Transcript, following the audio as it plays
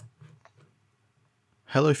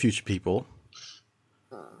Hello, future people,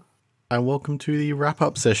 and welcome to the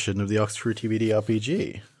wrap-up session of the Oxford TBD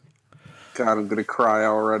RPG. God, I'm gonna cry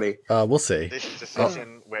already. We'll see. This is the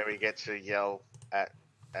session where we get to yell at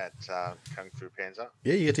Kung Fu Panzer,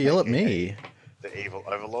 Yeah, you get to yell at AKA me. the evil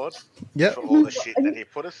overlord, Yep. for all the shit that he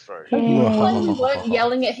put us through. Like we weren't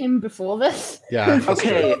yelling at him before this. Yeah.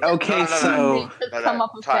 Okay, No, so Come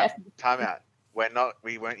up with that. Time out.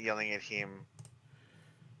 We weren't yelling at him.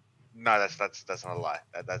 No, that's not a lie.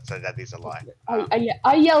 That is a lie.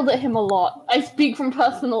 I yelled at him a lot. I speak from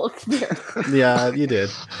personal experience. Yeah, you did.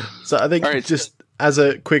 So I think All right. just as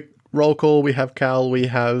a quick roll call, we have Cal, we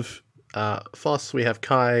have Foss, we have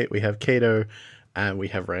Kai, we have Kato, and we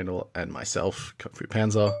have Randall and myself, Kung Fu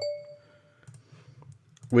Panzer.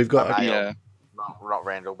 We've got Ale. Not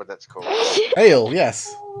Randall, but that's cool. Ale,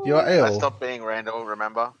 yes. You are I Ale. stopped being Randall,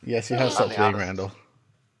 remember? Yes, you have I'm stopped the being artist. Randall.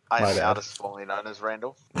 I My am the bad. artist formerly known as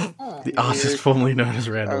Randall. The artist formerly known as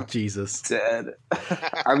Randall. Oh. Jesus. dead.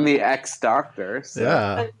 I'm the ex-doctor. So.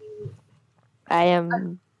 Yeah. I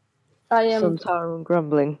am I am Sontaran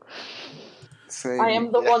grumbling. Same. I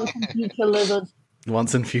am the one from Future Lizard.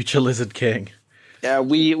 Once and future Lizard King. Yeah,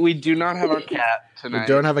 we do not have our cat We tonight.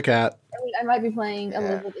 don't have a cat. I mean, I might be playing a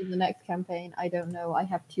Yeah. lizard in the next campaign. I don't know. I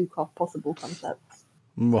have two possible concepts.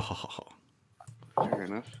 Fair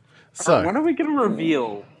enough. So, When are we gonna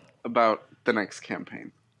reveal about the next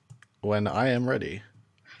campaign? when I am ready.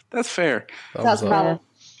 That's fair. That's Thumbs up. valid.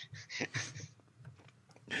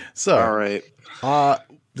 So, All right.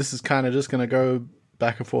 this is kind of just going to go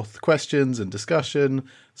back and forth with questions and discussion.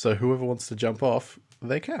 So, whoever wants to jump off,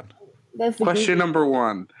 they can. There's the Question number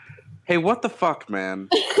 1. Hey, what the fuck, man?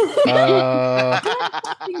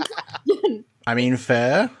 I mean,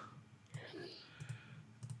 fair.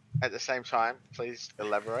 At the same time, please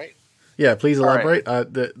elaborate. Yeah, please All right.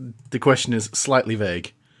 elaborate. The question is slightly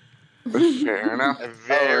vague. Fair enough.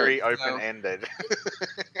 Very All right, so- open-ended.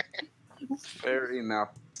 Fair enough.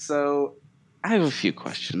 So, I have a few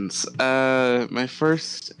questions. My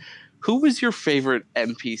first, who was your favorite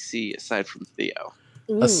NPC aside from Theo?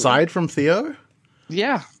 Ooh. Aside from Theo,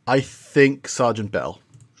 Yeah. I think Sergeant Bell.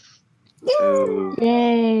 Ooh.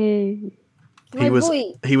 Yay! My was-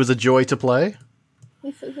 boy. He was a joy to play,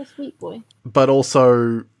 He's such a sweet boy. but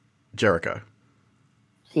also Jericho.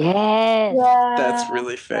 Yes! Yeah. That's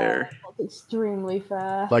really fair. That's extremely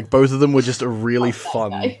fair. Like, both of them were just a really Fuck that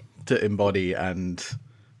fun guy. to embody and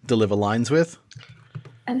deliver lines with.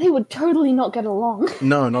 And they would totally not get along.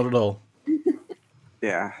 No, not at all.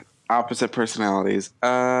 Yeah. Opposite personalities.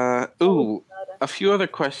 Ooh. A few other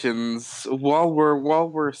questions while we're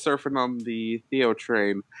surfing on the Theo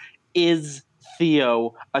train. Is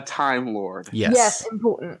Theo a Time Lord? Yes. Yes,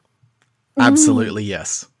 important. Absolutely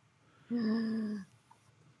yes.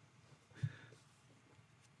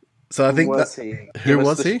 So I think was that, he? who Give us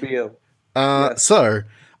was the he? spiel. Yes. So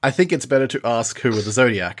I think it's better to ask who were the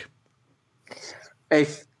Zodiac.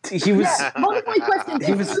 He was. Yeah, one of my questions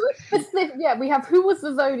He is was- who specific, yeah, we have who was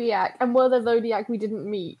the Zodiac and were the Zodiac we didn't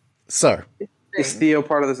meet. So Is Theo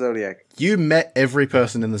part of the Zodiac? you met every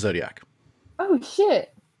person in the Zodiac. Oh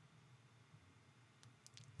shit.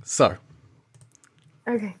 So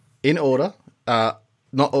Okay. in order, not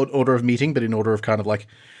order of meeting, but in order of kind of like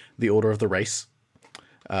the order of the race.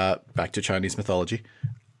 Back to Chinese mythology.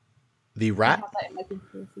 The I rat have that in my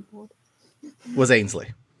conspiracy board. was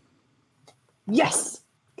Ainsley. Yes.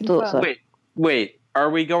 Thought so. Confirmed. Wait. Are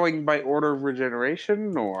we going by order of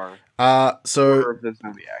regeneration or So order of the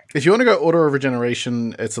Zodiac? if you want to go order of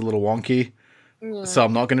regeneration, it's a little wonky. Yeah. So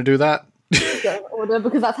I'm not going to do that. Go in order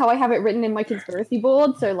because that's how I have it written in my conspiracy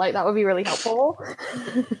board. So like that would be really helpful.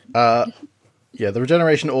 Yeah, the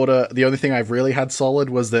regeneration order, the only thing I've really had solid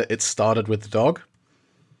was that it started with the dog.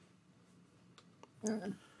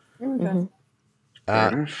 Okay. Fair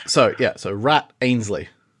enough. So Rat, Ainsley.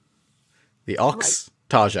 The Ox,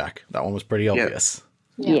 Tarjak. That one was pretty obvious.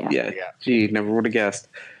 Yeah. Yeah. Yeah. Gee, never would have guessed.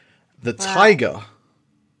 The Tiger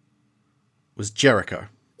was Jericho.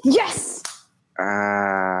 Yes.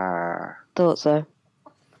 Thought so.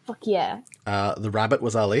 Fuck yeah. The Rabbit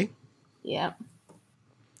was Ali. Yeah.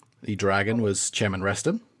 The Dragon was Chairman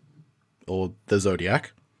Reston, or the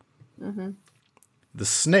Zodiac. Mhm. The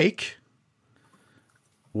Snake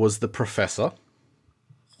was the Professor.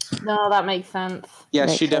 No, that makes sense. Yeah,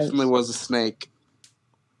 Makes she sense. definitely was a snake.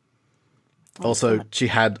 Also, she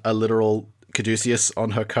had a literal caduceus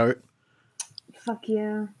on her coat, Fuck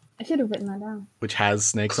yeah. I should have written that down. which has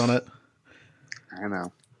snakes on it. I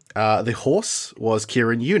know. The horse was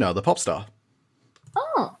Kieran Yuna, the pop star.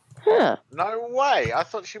 Oh, Huh. No way! I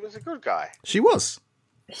thought she was a good guy. She was.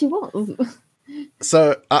 she was.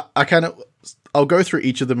 So I kind of I'll go through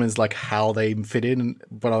each of them as like how they fit in,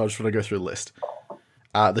 but I just want to go through the list.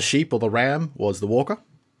 The sheep or the ram was the walker.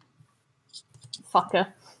 Fucker.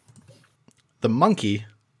 The monkey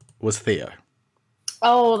was Theo.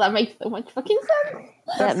 Oh, that makes so much fucking sense.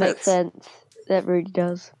 That makes sense. That really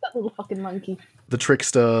does. That little fucking monkey. The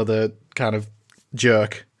trickster, the kind of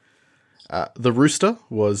jerk. The rooster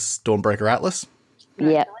was Dawnbreaker Atlas.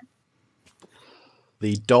 Yeah.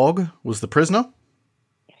 The dog was the prisoner.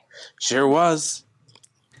 Sure was.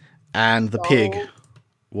 And the pig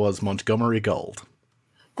was Montgomery Gold.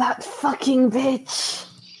 That fucking bitch.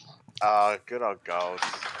 Oh, good old Gold.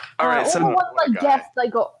 All right, all so the ones I What a guy. guessed,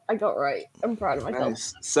 I got right. I'm proud of myself.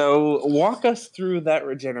 nice. So walk us through that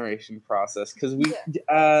regeneration process, because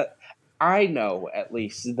I know at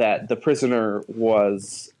least that the prisoner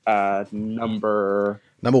was number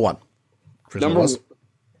Number 1. Prisoner number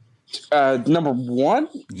was. number 1.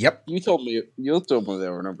 Yep. You told me they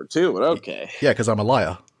were number 2, but okay. Yeah, because I'm a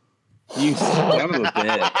liar. You son of a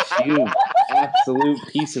bitch! You absolute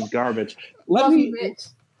piece of garbage. Let Love me you, bitch.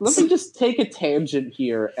 let me just take a tangent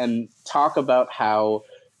here and talk about how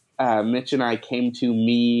Mitch and I came to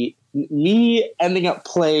me ending up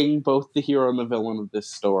playing both the hero and the villain of this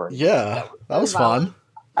story. Yeah, that was fun.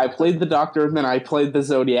 I played the Doctor and then I played the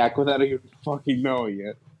Zodiac without even fucking knowing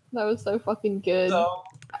it. That was so fucking good. So,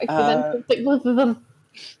 Accidental cyclicism.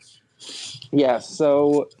 yeah,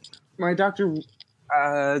 so my Doctor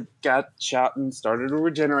got shot and started to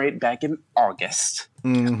regenerate back in August.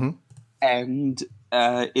 Mm-hmm. And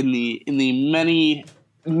in the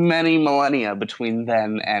many millennia between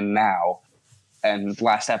then and now, and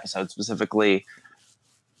last episode specifically,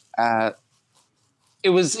 it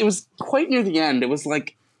was quite near the end. It was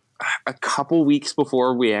like a couple weeks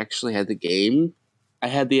before we actually had the game. I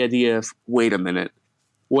had the idea of, wait a minute,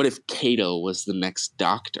 what if Kato was the next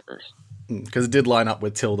Doctor? Because it did line up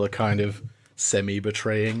with Tilda kind of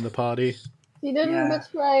semi-betraying the party. She didn't Yeah.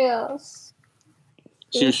 betray us.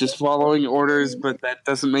 She was just following orders, but that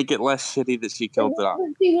doesn't make it less shitty that she killed the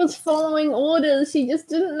Doctor. She was following orders. She just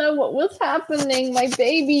didn't know what was happening. My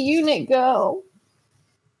baby unit girl.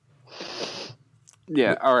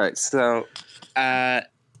 Yeah, all right. So,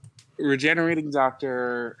 regenerating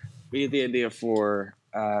Doctor, we had the idea for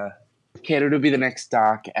Kato to be the next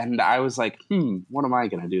Doc, and I was like, what am I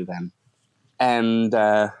going to do then? And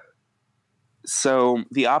so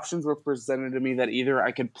the options were presented to me that either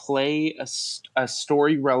I could play a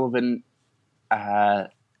story relevant, I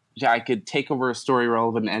could take over a story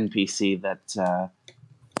relevant NPC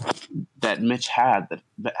that Mitch had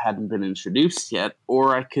that hadn't been introduced yet,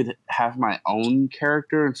 or I could have my own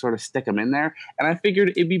character and sort of stick them in there. And I figured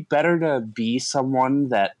it'd be better to be someone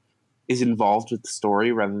that is involved with the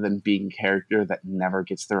story rather than being a character that never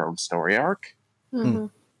gets their own story arc. Mm-hmm.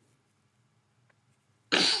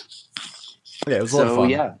 Yeah, it was a lot of fun.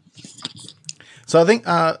 Yeah. So I think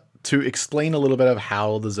to explain a little bit of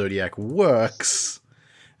how the Zodiac works,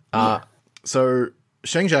 so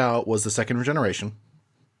Sheng Zhao was the second regeneration.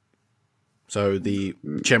 So the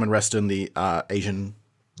Chairman Reston, the Asian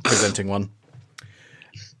presenting one.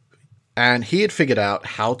 And he had figured out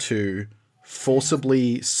how to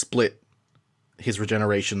forcibly split his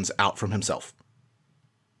regenerations out from himself.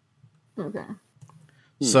 Okay.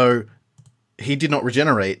 So he did not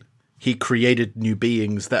regenerate. He created new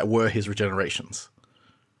beings that were his regenerations.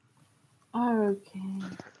 Okay.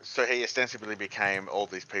 So he ostensibly became all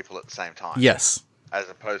these people at the same time. Yes, As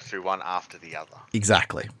opposed to one after the other.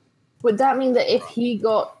 exactly. Would that mean that if he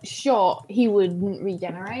got shot, he wouldn't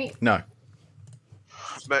regenerate? No.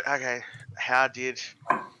 But okay, how did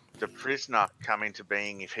the prisoner come into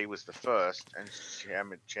being if he was the first and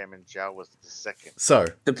Chairman Zhao was the second? So,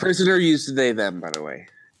 The prisoner used they, them, by the way.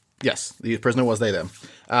 yes, the prisoner was they, them.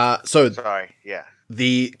 So Sorry, yeah.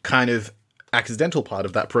 the kind of accidental part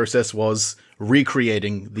of that process was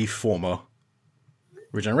recreating the former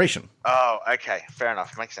regeneration. Oh, okay, fair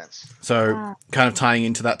enough. Makes sense. So, kind of tying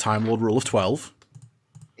into that Time Lord rule of 12,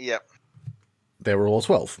 Yep. they were all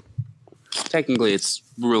 12. Technically, it's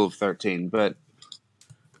rule of 13, but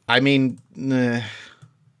I mean,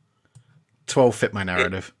 12 fit my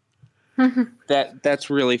narrative. that's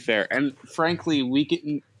really fair. And frankly, we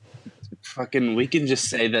can just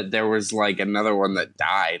say that there was like another one that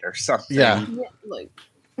died or something. Yeah. Yeah, like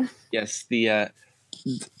Yes, the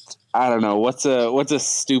I don't know what's a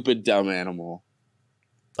stupid dumb animal.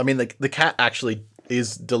 I mean, the cat actually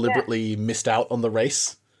is deliberately missed out on the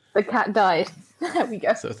race. the cat died. There we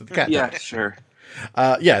go. So the cat Yeah, died. sure.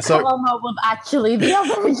 So Coloma was actually the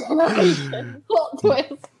other regeneration. Plot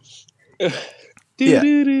twist. Yeah.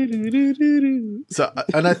 So,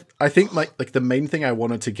 and I think like the main thing I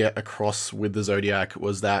wanted to get across with the Zodiac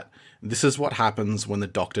was that this is what happens when the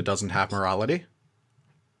Doctor doesn't have morality.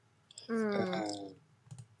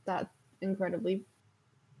 That's incredibly.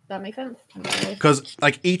 That makes sense. Because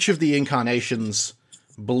like each of the incarnations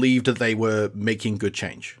believed that they were making good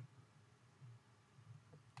change,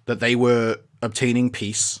 that they were obtaining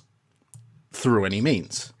peace through any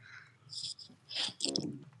means.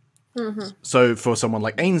 So for someone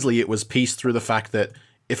like Ainsley, it was peace through the fact that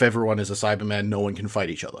if everyone is a Cyberman, no one can fight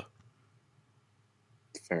each other.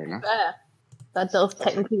 Fair enough. Fair. That does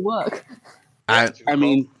technically work. And, I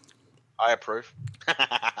mean, I approve.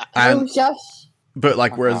 and Oh, shush. but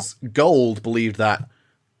like, whereas Gold believed that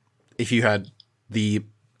if you had the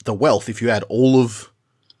wealth, if you had all of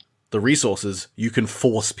the resources, you can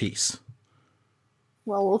force peace.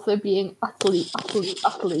 While also being utterly, utterly,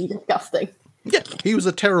 utterly disgusting. Yeah, he was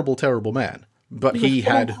a terrible, terrible man. But he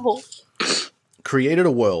had created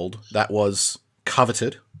a world that was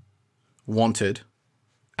coveted, wanted,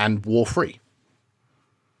 and war-free.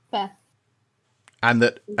 Fair. And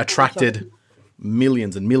that attracted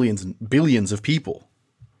millions and millions and billions of people.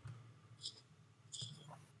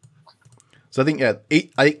 So I think, yeah,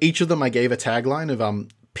 each of them I gave a tagline of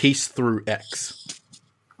peace through X.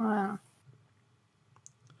 Wow.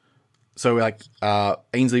 So like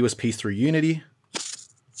Ainsley was peace through unity.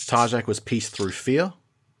 Tarjak was peace through fear.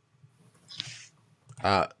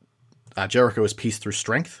 Jericho was peace through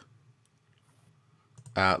strength.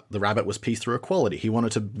 The Rabbit was peace through equality. He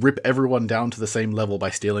wanted to rip everyone down to the same level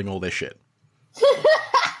by stealing all their shit.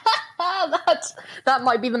 That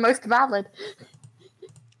might be the most valid.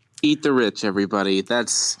 eat the rich, everybody.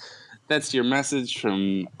 That's your message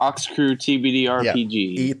from Ox Crew TBD RPG.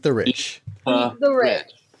 Eat the rich. Eat the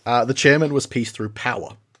rich. The chairman was peace through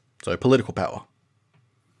power, so political power.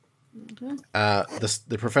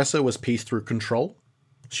 The professor was peace through control.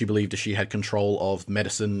 She believed if she had control of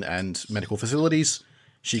medicine and medical facilities,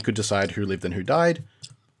 she could decide who lived and who died,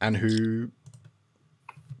 and who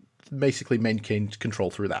basically maintained control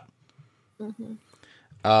through that.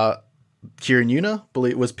 Kieran Yuna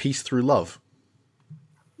was peace through love.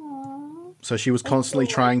 So she was constantly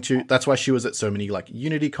trying to... That's why she was at so many like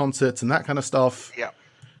Unity concerts and that kind of stuff. Yeah.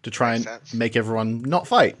 To try and make everyone not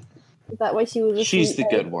fight. Is that why she was? She's the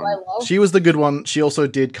good one. She was the good one. She also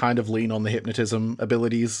did kind of lean on the hypnotism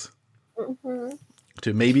abilities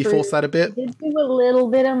to maybe force that a bit. Did do a little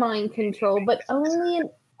bit of mind control, but only an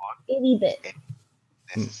itty bit.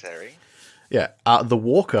 Necessary. Yeah. The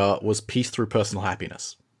Walker was peace through personal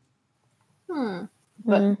happiness.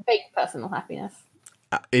 But fake personal happiness.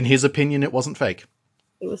 In his opinion, it wasn't fake.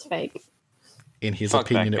 It was fake. In his Fuck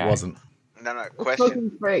opinion, that it guy. wasn't. No.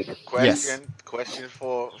 Fucking fake. Question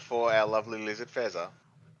for our lovely lizard Fezza.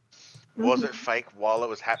 Was it fake while it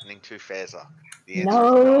was happening to Fezza? The answer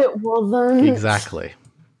No, is it wasn't. Exactly.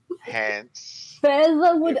 Hence,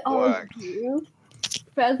 Fezza would It worked. argue.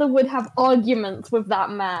 Fezza would have arguments with that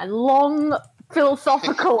man. Long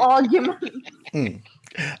philosophical arguments.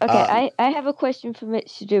 Okay, I have a question for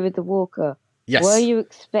Mitch to do with the Walker. Yes. Were you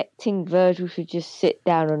expecting Virgil to just sit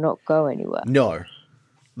down and not go anywhere? No.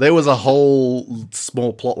 There was a whole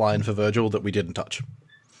small plot line for Virgil that we didn't touch.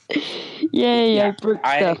 Yeah, brick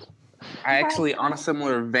stuff. I actually, on a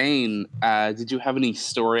similar vein, did you have any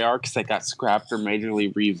story arcs that got scrapped or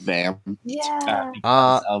majorly revamped Yeah.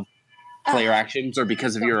 because of player actions or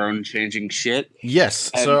because of your own changing shit? Yes.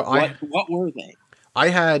 And So what were they? I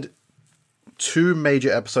had 2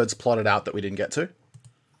 major episodes plotted out that we didn't get to.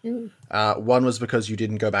 One was because you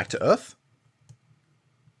didn't go back to Earth.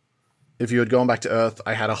 If you had gone back to Earth,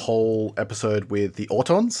 I had a whole episode with the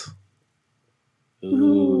Autons,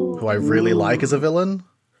 who I really like as a villain.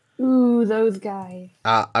 Ooh, those guys.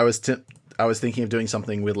 I was thinking of doing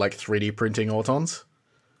something with like 3D printing Autons.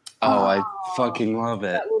 Oh, I fucking love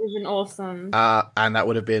it. That would have been awesome. And that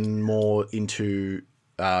would have been more into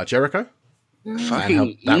Jericho.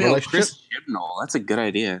 Fucking that email relationship? Chris Chibnall. That's a good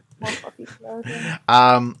idea.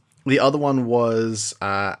 The other one was,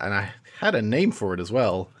 and I had a name for it as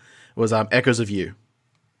well, was Echoes of You.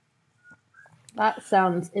 That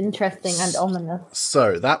sounds interesting and ominous.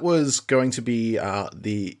 So that was going to be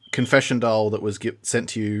the confession doll that was sent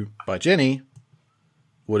to you by Jenny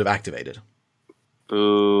would have activated,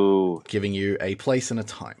 Ooh. giving you a place and a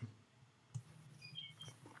time.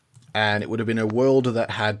 And it would have been a world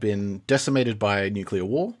that had been decimated by nuclear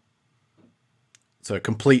war. So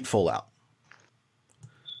complete fallout.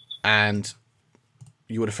 And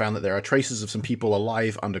you would have found that there are traces of some people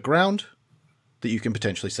alive underground that you can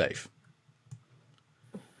potentially save.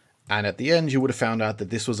 And at the end, you would have found out that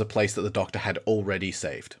this was a place that the Doctor had already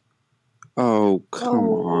saved. Oh, come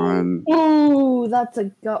on. Ooh, that's a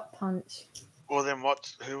gut punch. Well, then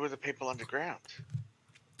who were the people underground?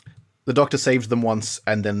 The Doctor saved them once,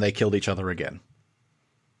 and then they killed each other again.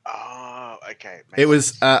 Oh, okay. It makes was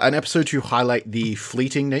sense. an episode to highlight the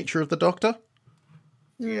fleeting nature of the Doctor,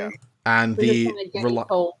 Yeah. and We're just the gonna get it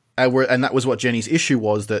cold. and that was what Jenny's issue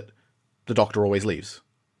was, that the Doctor always leaves.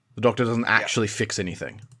 The Doctor doesn't actually fix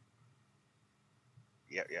anything.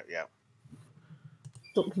 Yeah.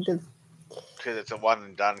 Doctor does, Because it's a one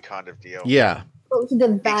and done kind of deal. Yeah, Doctor does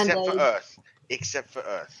Except for Band-Aid. Earth. Except for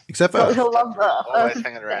Earth. except for Doctor loves Earth. Always Earth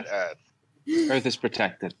hanging around Earth. Earth is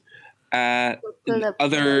protected.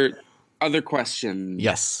 Doctor Other question.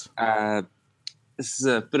 yes. This is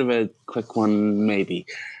a bit of a quick one, maybe.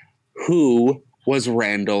 Who was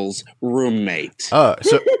Randall's roommate? So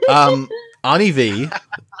Arnie V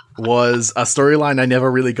was a storyline I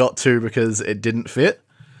never really got to because it didn't fit.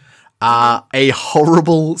 A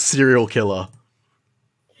horrible serial killer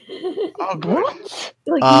Oh, good.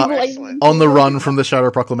 Like, Excellent. on the run from the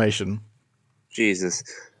Shadow Proclamation. Jesus.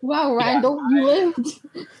 Wow, Randall, you lived.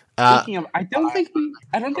 Speaking of, I don't think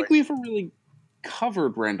we ever really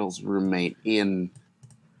covered Randall's roommate in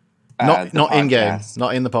Not the in game, podcast.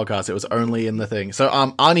 not in the podcast. It was only in the thing. So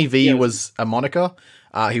Arnie V was a moniker.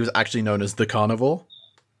 He was actually known as the Carnivore.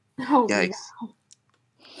 Oh, Yikes.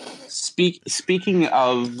 Speaking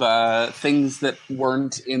of things that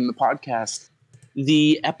weren't in the podcast,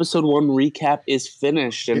 the episode 1 recap is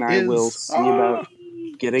finished, and I will see about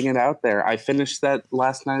getting it out there. I finished that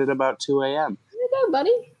last night at about 2 a.m. There you go,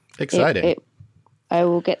 buddy. Exciting. I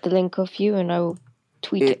will get the link off you and I will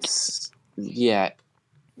tweet it. It's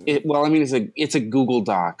a Google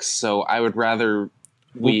Docs, so I would rather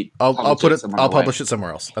I'll somewhere away. publish it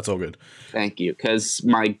somewhere else. That's all good. Thank you, because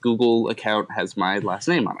my Google account has my last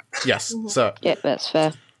name on it. Yes. So Yeah, that's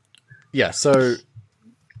fair. yeah. So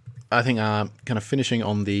I think kind of finishing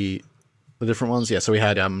on the different ones. Yeah. So we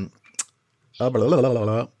had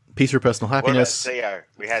peace through personal What about happiness. Theo?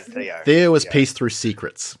 We had Theo. There was Yeah. peace through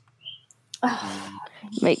secrets.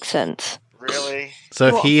 Makes sense. Really? So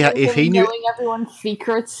if he knew, knowing everyone's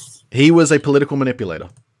secrets. he was a political manipulator.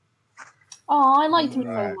 Oh, I liked him so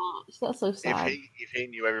Right. much. That's so sad. If he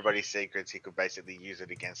knew everybody's secrets, he could basically use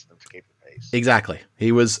it against them to keep the peace. Exactly.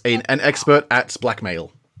 He was an expert at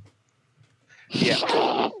blackmail.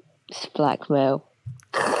 Yeah. It's blackmail.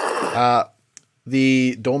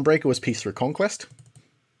 The Dawnbreaker was peace through conquest.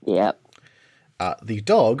 Yep. The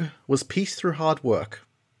dog was peace through hard work.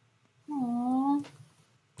 Aww.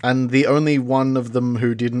 And the only one of them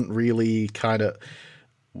who didn't really kind of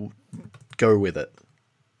go with it.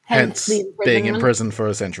 Hence the being imprisonment. imprisoned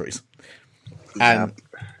for centuries. And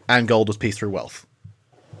gold was peace through wealth.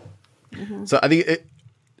 So I think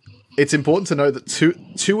it's important to know that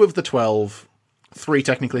two of the 12, 3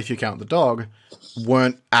 technically if you count the dog,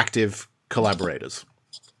 weren't active collaborators.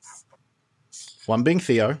 One being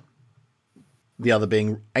Theo, the other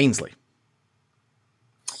being Ainsley.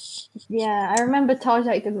 Yeah, I remember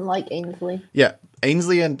Tarjak didn't like Ainsley. Yeah,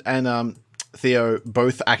 Ainsley and Theo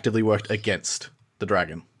both actively worked against the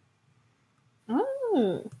dragon.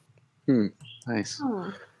 Oh. Nice.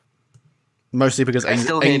 Mostly because I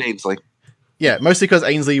still hate Ainsley. Yeah, mostly because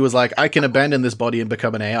Ainsley was like, I can abandon this body and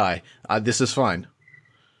become an AI. This is fine.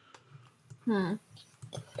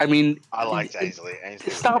 I mean, I liked Ainsley. Ainsley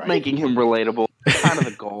was stop great. making him relatable. Kind of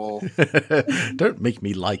the goal. Don't make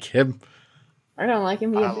me like him. I don't like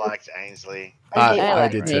him. I liked Ainsley. I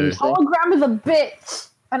did too. Hologram is a bitch,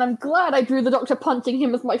 and I'm glad I drew the Doctor punching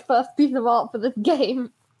him as my first piece of art for this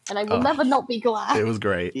game, and I will never not be glad. It was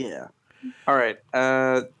great. Yeah. All right.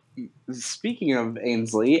 Speaking of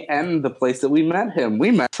Ainsley and the place that we met him,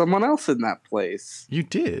 we met someone else in that place. You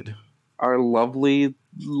did. Our lovely,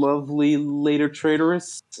 later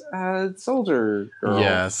traitorous soldier girl.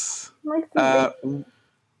 Yes.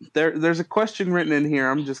 There's a question written in here.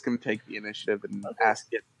 I'm just going to take the initiative and ask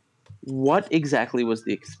it. What exactly was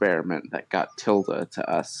the experiment that got Tilda to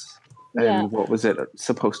us? And Yeah. what was it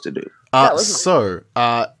supposed to do?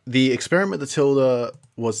 The experiment that Tilda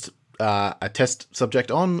was a test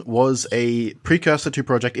subject on was a precursor to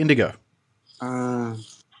Project Indigo.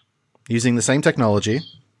 Using the same technology.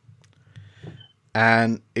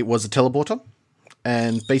 And it was a teleporter.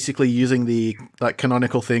 And basically using the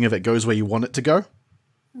canonical thing of it goes where you want it to go.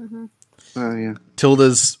 Oh, yeah.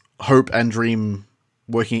 Tilda's hope and dream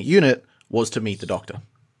working at UNIT was to meet the Doctor.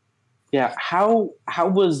 Yeah, how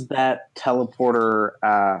was that teleporter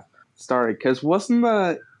started? Because wasn't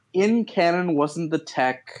the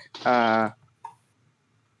tech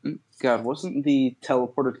wasn't the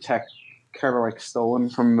teleporter tech kind of like stolen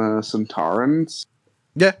from the Centaurans?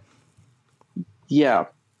 Yeah. Yeah.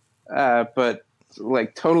 but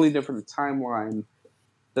like totally different timeline.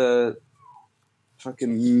 The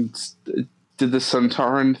fucking did the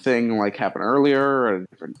Sontaran thing like happen earlier or at a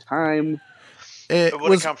different time? It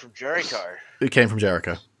would have come from Jericho. It came from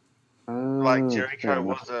Jericho. Like, fair Jericho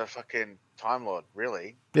enough. was a fucking Time Lord,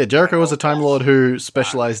 really. Yeah, Jericho was a Time Lord who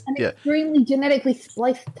specialized. An Yeah. extremely genetically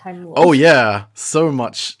spliced Time Lord. Oh yeah, so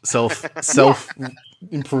much self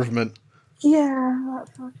improvement. Yeah.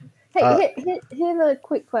 That's awesome. Hey, here's a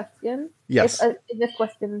quick question. Yes. If this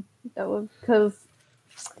question, because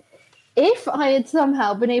if I had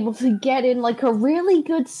somehow been able to get in like a really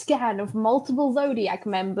good scan of multiple Zodiac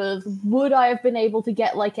members, would I have been able to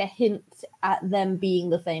get like a hint at them being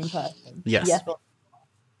the same person? Yes.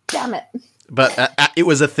 Damn it. But it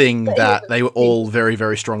was a thing that they were all very,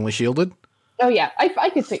 very strongly shielded. Oh yeah, I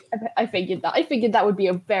figured that. I figured that would be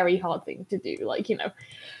a very hard thing to do. Like, you know,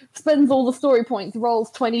 spends all the story points,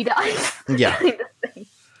 rolls 20 dice. Yeah. Kind of thing.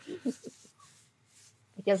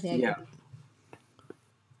 It gives me Yeah.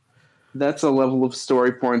 That's a level of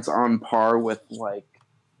story points on par with like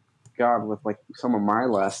some of my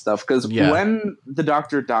last stuff. Because when the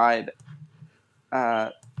Doctor died,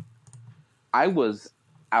 I was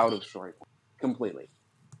out of story points completely.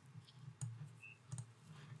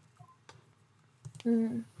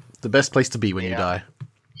 The best place to be when you die.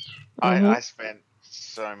 I spent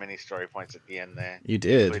so many story points at the end there. You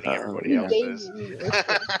did. Including everybody else's.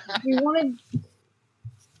 We wanted.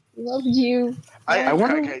 We loved you. I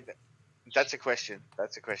wonder. Okay, that's a question.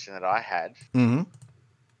 That's a question that I had. Mm-hmm.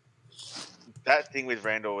 That thing with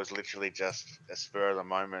Randall was literally just a spur of the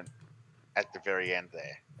moment at the very end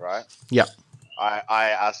there, right? Yeah.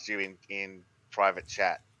 I asked you in private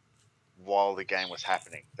chat while the game was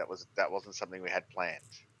happening. That wasn't something we had planned.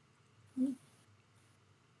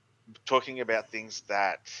 Talking about things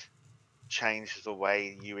that changed the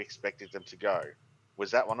way you expected them to go.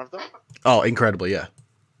 Was that one of them? Oh, incredibly, yeah.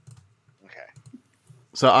 Okay.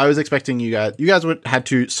 So I was expecting you guys had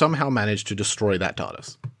to somehow manage to destroy that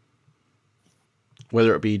TARDIS.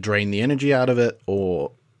 Whether it be drain the energy out of it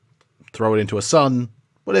or throw it into a sun,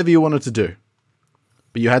 whatever you wanted to do.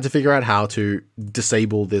 But you had to figure out how to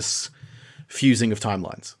disable this fusing of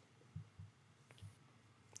timelines.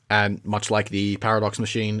 And much like the Paradox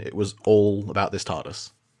Machine, it was all about this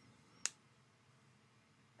TARDIS.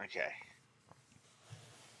 Okay.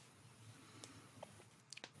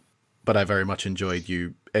 But I very much enjoyed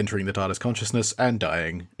you entering the TARDIS consciousness and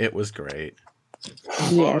dying. It was great.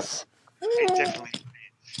 Yes. It definitely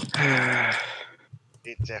fit.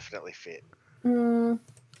 It definitely fit.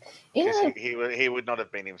 Because he would not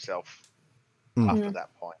have been himself after that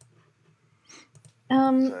point.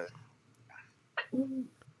 So.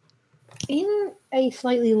 In a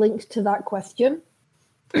slightly linked to that question,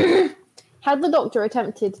 had the Doctor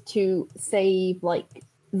attempted to save like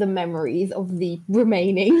the memories of the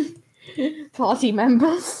remaining party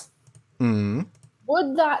members?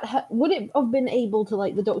 Would it have been able to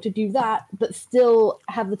like the Doctor do that, but still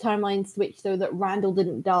have the timeline switch so that Randall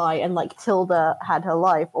didn't die and like Tilda had her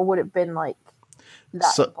life, or would it have been like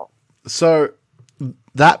that? So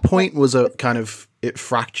that point was a kind of it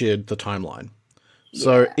fractured the timeline.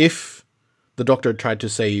 So if the Doctor had tried to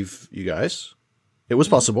save you guys, it was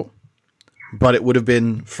possible, but it would have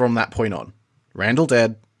been from that point on. Randall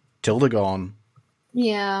dead, Tilda gone.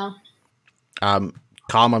 Yeah.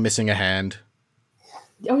 Karma missing a hand.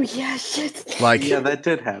 Oh yeah, shit. Like Yeah, that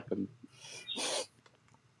did happen.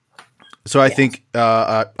 So I think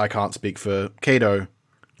I can't speak for Kato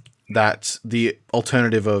that the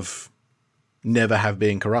alternative of never have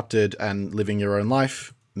been corrupted and living your own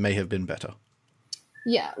life may have been better.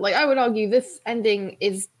 Yeah, like I would argue this ending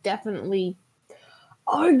is definitely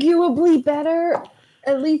arguably better,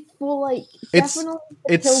 at least for like definitely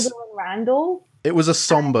for Tilda and Randall. It was a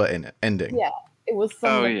somber ending. Yeah, it was.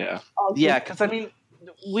 Oh yeah, yeah. Because I mean,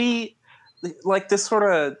 we like this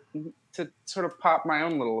to pop my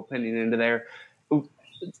own little opinion into there.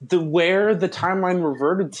 Where the timeline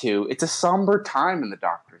reverted to, it's a somber time in the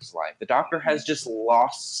Doctor's life. The Doctor has just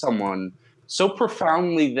lost someone so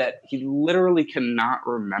profoundly that he literally cannot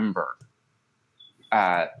remember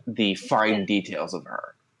the fine details of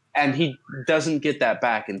her. And he doesn't get that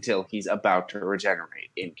back until he's about to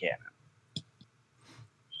regenerate in canon.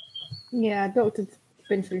 Yeah, Doctor's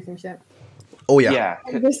been through some shit. Oh, yeah. Yeah,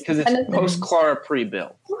 because it's post-Clara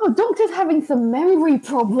pre-Bill. Oh, Doctor's having some memory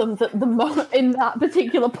problems at the in that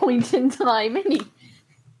particular point in time, isn't he?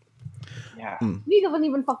 Yeah. He doesn't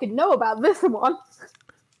even fucking know about this one.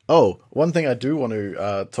 Oh, one thing I do want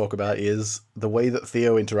to talk about is the way that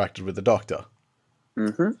Theo interacted with the Doctor.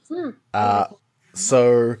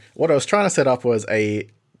 So what I was trying to set up was a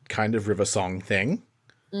kind of River Song thing,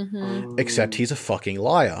 Mm-hmm. except he's a fucking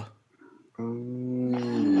liar.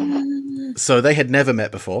 Mm. So they had never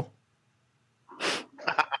met before,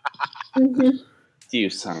 You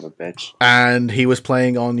son of a bitch. and he was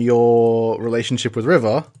playing on your relationship with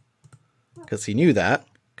River because he knew that,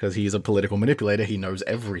 because he's a political manipulator. He knows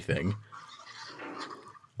everything.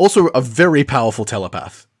 Also, a very powerful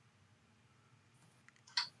telepath.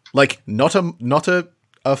 Like, not a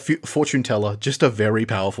fortune teller, just a very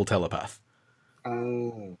powerful telepath.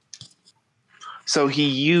 Oh. So he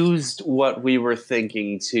used what we were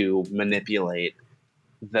thinking to manipulate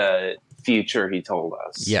the future he told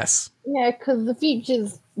us. Yes. Yeah, because the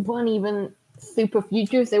futures weren't even super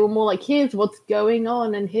futures. They were more like, here's what's going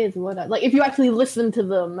on, and here's what like, if you actually listen to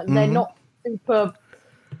them, they're Mhm. not super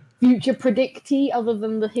future predicty, other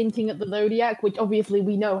than the hinting at the Zodiac, which obviously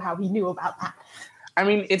we know how he knew about that. I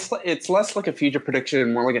mean, it's less like a future prediction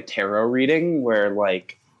and more like a tarot reading where,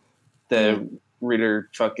 like, the reader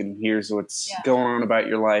fucking hears what's going on about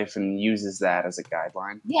your life and uses that as a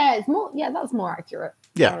guideline. Yeah, it's more. Yeah, that's more accurate.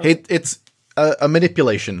 Yeah, it's a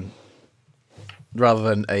manipulation rather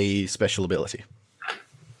than a special ability.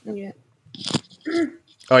 Yeah.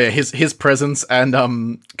 Oh yeah, his presence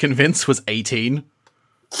and convince was 18,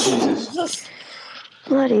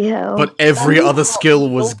 Bloody hell. but every other skill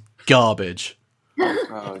was garbage.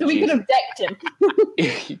 Oh, So we could have decked him.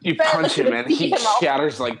 you punch him and he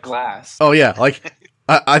shatters like glass. Oh yeah, like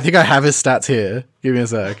I think I have his stats here. Give me a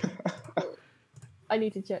sec. I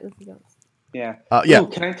need to check this again. Yeah. Yeah. Ooh,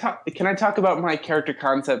 can I talk about my character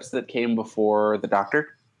concepts that came before the Doctor?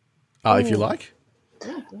 If you like.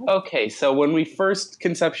 Okay, so when we first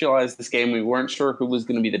conceptualized this game, we weren't sure who was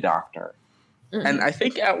going to be the Doctor. And I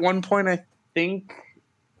think at one point, didn't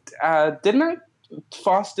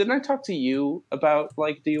I talk to you about,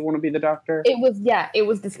 like, do you want to be the Doctor? It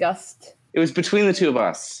was discussed. It was between the two of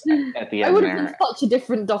us at the I end would have there. been such a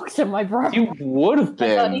different Doctor, my bro. You would have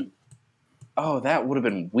been. buddy. Oh, that would have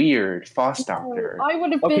been weird. Foss Doctor. I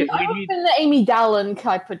would have Okay, been. I would have been the Amy Dallin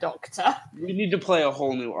type of Doctor. We need to play a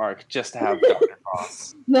whole new arc just to have Dr.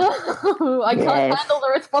 Foss. No, I can't Yes. handle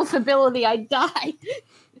the responsibility. I die.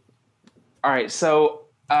 All right, so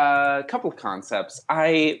a couple of concepts.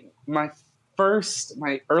 My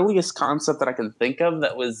earliest concept that I can think of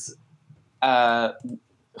that was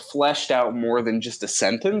fleshed out more than just a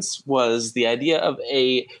sentence was the idea of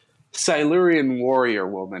a Silurian warrior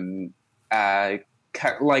woman,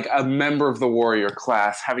 like a member of the warrior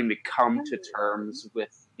class, having to come to terms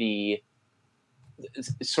with the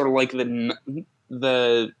sort of like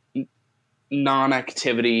the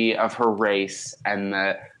non-activity of her race and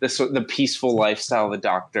the peaceful lifestyle the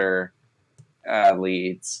Doctor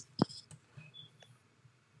leads.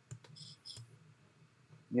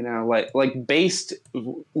 You know, like based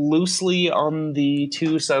loosely on the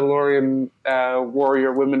two Silurian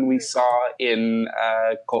warrior women we saw in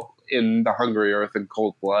the Hungry Earth and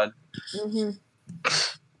Cold Blood. Mm-hmm.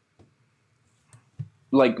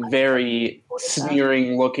 Like very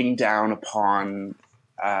sneering, looking down upon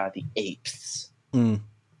the apes. That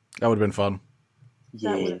would have been fun.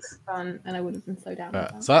 That would have been fun, and I would have been so down with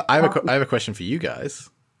that. So I have a question for you guys.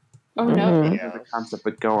 Oh no! Mhm. Yeah, the concept,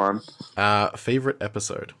 but go on. Favorite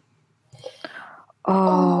episode?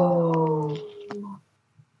 Oh.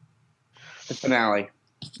 The finale.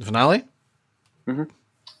 The finale?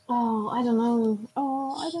 Oh, I don't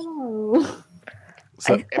know.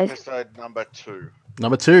 So Episode number 2.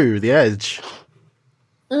 number 2, The Edge.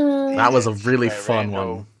 Mm, That was a Edge, really where fun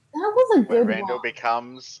Randall- one. that was a Where good Randall one.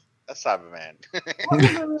 becomes a Cyberman.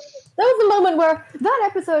 That was the moment where that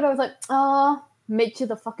episode I was like, "Ah, Mitch is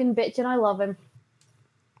a fucking bitch, and I love him."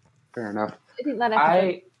 Fair enough. I think that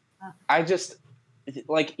episode. I just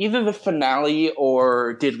like either the finale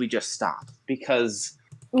or did we just stop? Because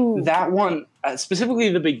Ooh. that one, specifically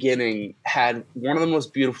the beginning, had one of the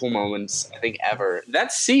most beautiful moments I think ever.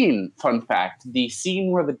 That scene, fun fact, the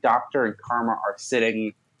scene where the Doctor and Karma are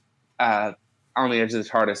sitting on the edge of the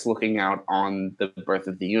TARDIS looking out on the birth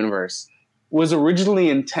of the universe, was originally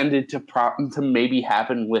intended to maybe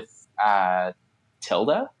happen with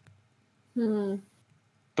Tilda.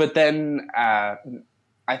 But then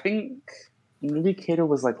I think maybe Kato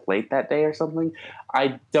was like late that day or something.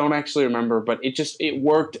 I don't actually remember, but it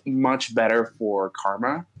worked much better for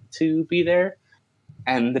Karma to be there.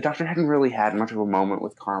 And the Doctor hadn't really had much of a moment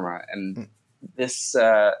with Karma. And this,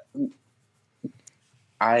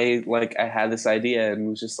 I had this idea and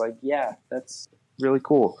was just like, yeah, that's really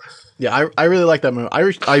cool. Yeah, I really like that moment.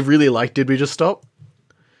 I really like Did We Just Stop?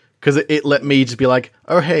 Because it let me just be like,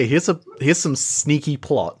 oh hey, here's some sneaky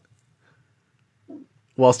plot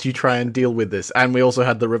whilst you try and deal with this. And we also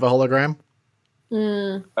had the River hologram.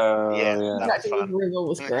 Mm. Yeah, yeah. that was fun. River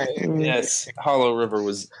was great. Yes, Hollow River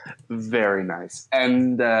was very nice,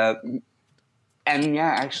 and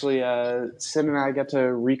yeah, actually, Sid and I got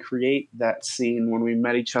to recreate that scene when we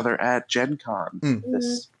met each other at Gen Con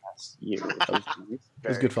this past year. That was nice. It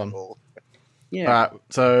was good fun. Cool. Yeah,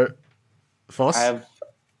 So, Foss?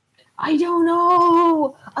 I don't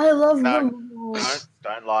know. I love No. them all.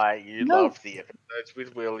 Don't lie. You No. loved the episodes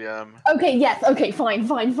with William. Okay, yes. Okay, fine.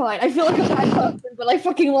 I feel like a bad person, but I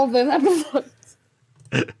fucking love those episodes.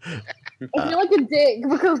 I feel like a dick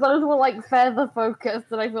because those were like feather focused,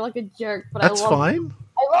 and I feel like a jerk. But That's I love. fine.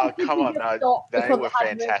 I love Oh, come on. No, they were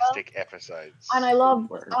fantastic episodes. And I loved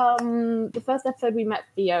the first episode we met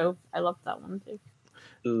Theo. I loved that one too.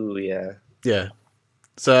 ooh, yeah. Yeah.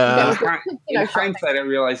 So, In hindsight, I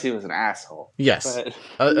realized he was an asshole. yes.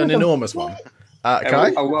 But An enormous one. Kai?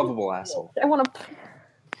 a lovable asshole. I want to.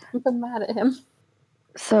 I'm so mad at him.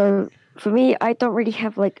 So for me, I don't really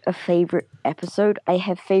have like a favorite episode. I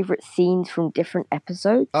have favorite scenes from different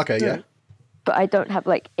episodes, Okay, yeah. but I don't have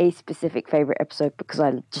like a specific favorite episode because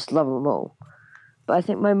I just love them all. But I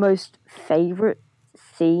think my most favorite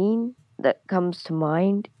scene that comes to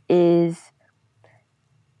mind is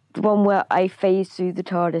the one where I phase through the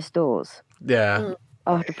TARDIS doors Yeah,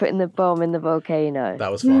 after putting the bomb in the volcano.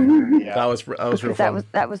 that was fun. Yeah. That was real Because fun.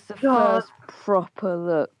 that was the first proper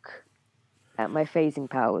look at my phasing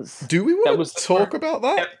powers. Do we That want was to the talk part- about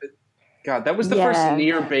that? God, that was the Yeah. first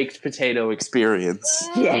near-baked potato experience.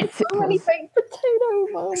 Yes, it So many was. baked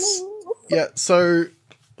potato moments. Yeah, so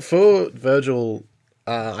for Virgil,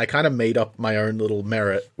 I kind of made up my own little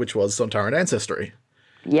merit, which was Sontaran ancestry.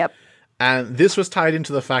 Yep. And this was tied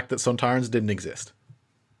into the fact that Sontarans didn't exist.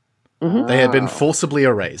 Mhm. They had been forcibly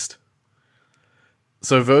erased.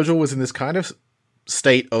 So Virgil was in this kind of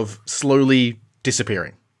state of slowly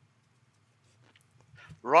disappearing.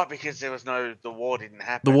 Right, because there was the war didn't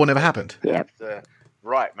happen. The war never happened. Yep.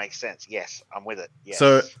 Right, makes sense. Yes, I'm with it. Yes.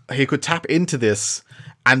 So he could tap into this,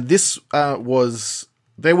 and this there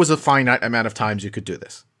was a finite amount of times you could do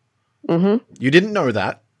this. Mhm. You didn't know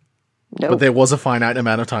that, but Nope. there was a finite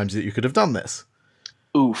amount of times that you could have done this.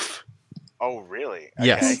 Oof. Oh, really?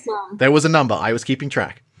 Yes. There was a number. I was keeping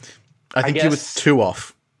track. I think you were guess- 2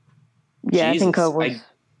 off. Yeah, I think I Jesus, was.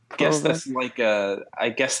 Guess probably.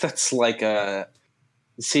 that's like a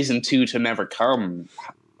season 2 to never come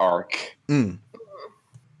arc. Mm.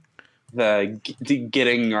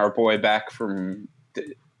 Getting our boy back from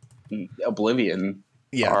Oblivion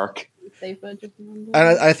Yeah. arc. Save Virgil from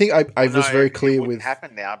And I think I was very clear it with... wouldn't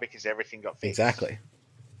happen now because everything got fixed. Exactly.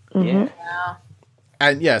 Mhm. Yeah.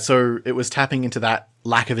 And yeah, so it was tapping into that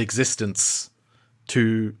lack of existence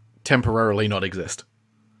to temporarily not exist.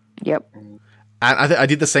 Yep. And I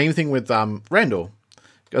did the same thing with Randall.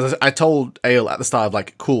 Because I told Ale at the start, of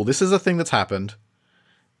like, cool, this is a thing that's happened.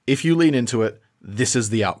 If you lean into it, this is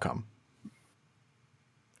the outcome.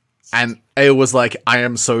 And Ale was like, I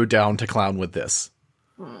am so down to clown with this.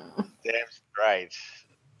 Damn straight.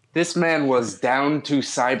 This man was down to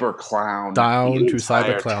cyber clown. Down the to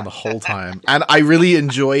entire cyber clown time. the whole time. And I really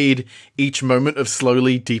enjoyed each moment of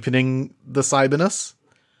slowly deepening the cyberness.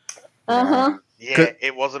 Uh-huh. Yeah, Could-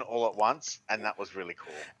 it wasn't all at once, and that was really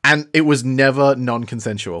cool. And it was never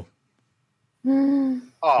non-consensual.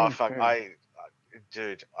 Oh, fuck. Okay.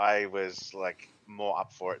 Dude, I was like more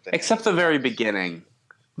up for it than Except the very beginning.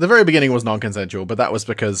 The very beginning was non-consensual, but that was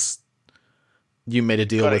because you made a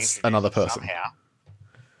deal Gotta with introduce another it person. Somehow.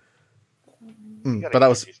 Mm, Gotta but that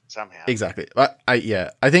was introduce it somehow. exactly.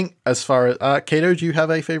 I think as far as Kato, do you have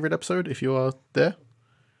a favorite episode if you are there?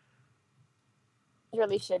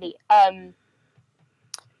 Really shitty.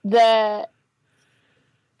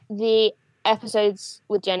 The episodes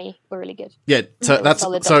with Jenny were really good. Yeah, so They were that's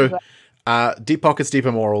solid so. Doctor Who. Deep Pockets,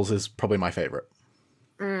 Deeper Morals is probably my favorite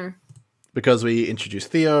Mm. because we introduced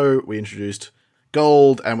Theo, we introduced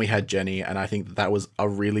Gold, and we had Jenny, and I think that was a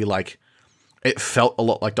really like. It felt a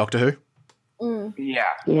lot like Doctor Who. Mm. Yeah.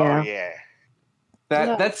 Yeah. Oh, yeah.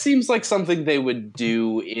 That seems like something they would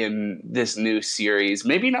do in this new series.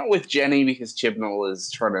 Maybe not with Jenny because Chibnall is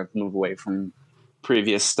trying to move away from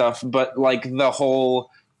previous stuff, but like the whole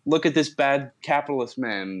look at this bad capitalist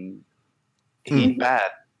man. He's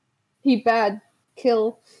bad. He bad.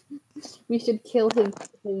 Kill. We should kill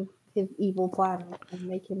his evil plan and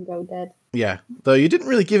make him go dead. Yeah, though you didn't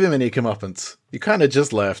really give him any comeuppance. You kind of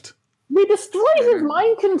just left. We destroyed his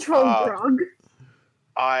mind control Uh, drug.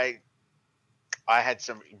 I had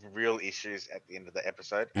some real issues at the end of the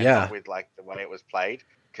episode. And Yeah. not with like the way it was played,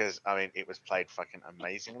 because I mean it was played fucking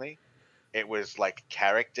amazingly. It was like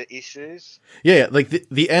character issues. Yeah, like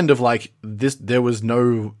the end of like this, there was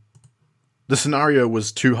no. The scenario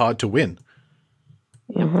was too hard to win.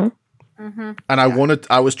 hmm Mm-hmm. And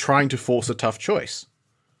I was trying to force a tough choice.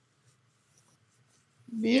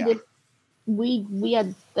 Yeah. We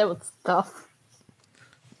had that was stuff.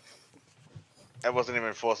 It wasn't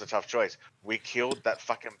even forced a tough choice. We killed that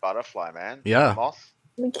fucking butterfly, man. Yeah. The moth.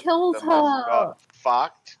 We killed The moth her. got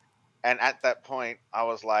fucked. And at that point, I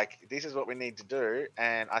was like, this is what we need to do.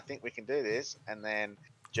 And I think we can do this. And then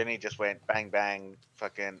Jenny just went bang, bang,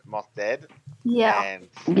 fucking moth dead. Yeah, And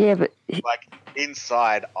Yeah, but like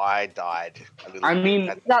inside, I died a little I bit mean,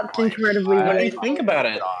 at that that's point. incredibly I relatable. think about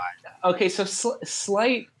it. died. Okay, so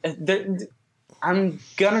slight. I'm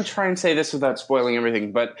gonna try and say this without spoiling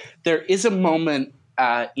everything, but there is a moment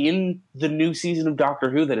in the new season of Doctor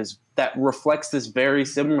Who that reflects this very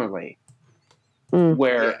similarly,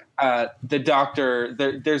 where the Doctor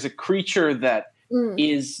there's a creature that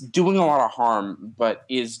is doing a lot of harm, but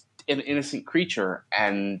is an innocent creature,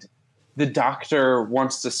 and the Doctor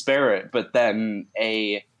wants to spare it, but then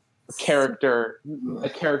a character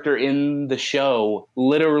in the show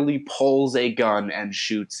literally pulls a gun and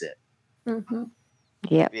shoots it. Mm-hmm.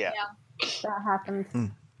 yeah. Yeah. That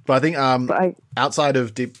happened. But I think But outside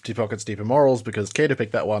of Deep Pockets, Deeper Morals, because Kato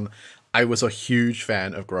picked that one, I was a huge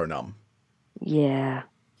fan of Grown Up. yeah.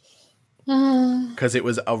 Because it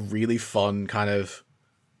was a really fun kind of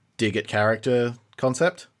dig at character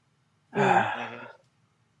concept. Mhm.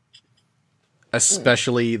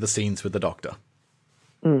 Especially the scenes with the Doctor.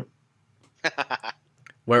 Mm.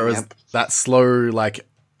 Whereas Yep. that slow, like,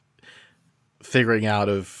 figuring out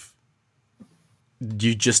of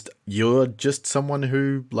you're just someone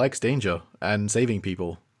who likes danger and saving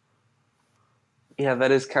people. Yeah,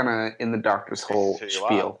 that is kind of in the Doctor's whole This is who you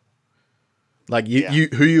spiel. Like Yeah. you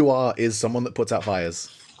who you are is someone that puts out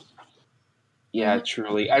fires. Yeah,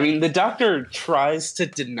 truly. I mean, the Doctor tries to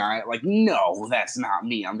deny it, like, no, that's not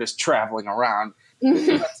me. I'm just traveling around. That's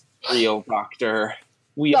the real Doctor.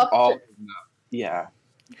 We Doctor. all know. Yeah.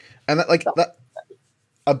 And that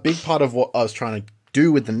a big part of what I was trying to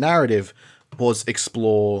do with the narrative was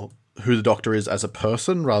explore who the Doctor is as a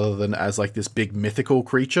person rather than as like this big mythical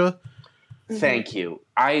creature. Thank you.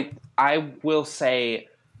 I will say,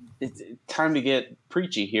 it's time to get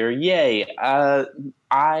preachy here. Yay.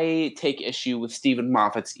 I take issue with Stephen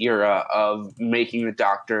Moffat's era of making the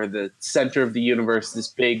Doctor the center of the universe, this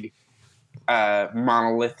big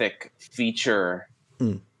monolithic feature.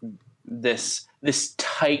 This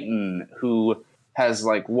titan who has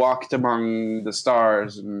like walked among the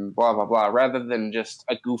stars and blah blah blah, rather than just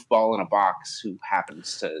a goofball in a box who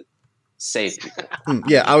happens to save people.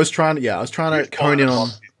 I was trying to hone in on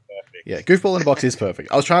Goofball in a Box is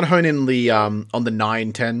perfect. I was trying to hone in the on the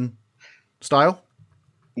 9-10 style.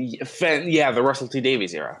 Yeah, the Russell T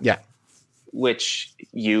Davies era. Yeah. Which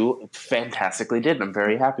you fantastically did. I'm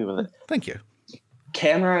very happy with it. Thank you.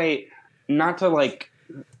 Can I, not to like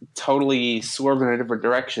totally swerve in a different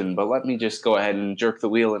direction, but let me just go ahead and jerk the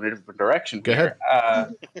wheel in a different direction. Go ahead.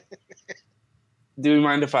 Do you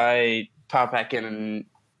mind if I pop back in and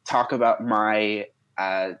talk about my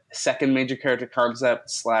second major character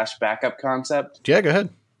concept / backup concept? Yeah, go ahead.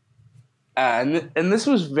 And this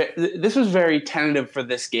was very tentative for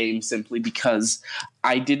this game, simply because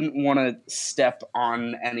I didn't want to step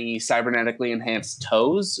on any cybernetically enhanced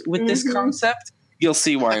toes with this concept. You'll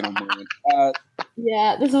see why in a moment.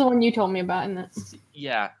 Yeah, this is the one you told me about, isn't it?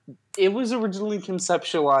 Yeah, it was originally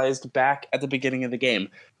conceptualized back at the beginning of the game.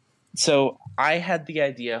 So I had the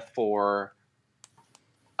idea for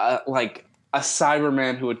like a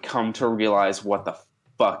Cyberman who had come to realize what the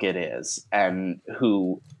fuck it is, and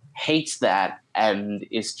who hates that and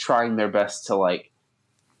is trying their best to like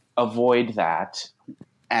avoid that,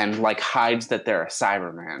 and like hides that they're a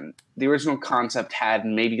Cyberman. The original concept had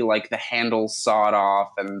maybe like the handles sawed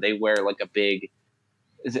off, and they wear like a big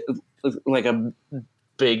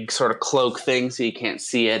sort of cloak thing so you can't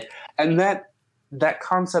see it. And that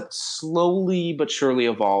concept slowly but surely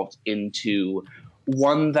evolved into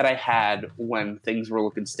one that I had when things were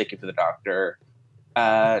looking sticky for the Doctor,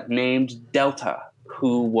 named Delta,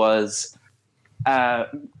 who was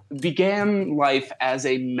began life as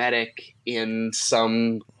a medic in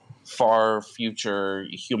some far future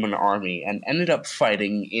human army and ended up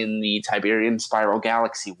fighting in the Tiberian Spiral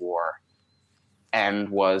Galaxy War and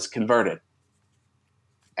was converted.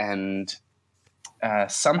 And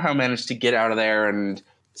somehow managed to get out of there, and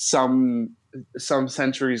some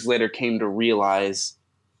centuries later came to realize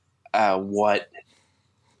what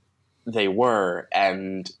they were,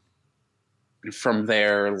 and from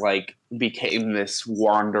there like became this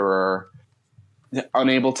wanderer,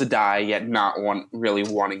 unable to die yet not really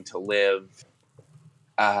wanting to live,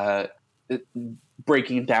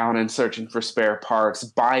 breaking down and searching for spare parts.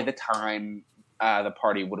 By the time the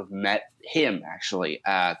party would have met him, actually.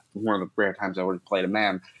 One of the rare times I would have played a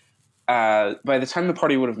man. By the time the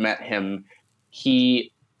party would have met him,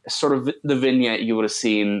 he sort of the vignette you would have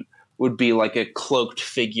seen would be like a cloaked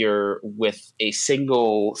figure with a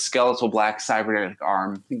single skeletal black cybernetic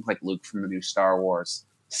arm, think like Luke from the new Star Wars,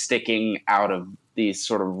 sticking out of these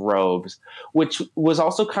sort of robes, which was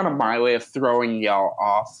also kind of my way of throwing y'all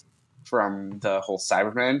off from the whole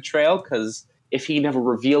Cyberman trail, because if he never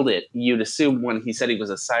revealed it, you'd assume when he said he was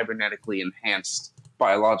a cybernetically enhanced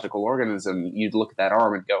biological organism, you'd look at that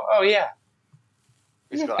arm and go, oh yeah,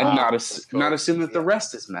 He's got and arms, not, that's cool. not assume that the Yeah.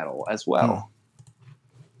 rest is metal as well.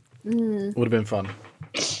 Mm, Would have been fun.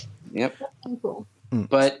 Yep. cool.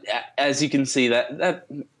 But as you can see, that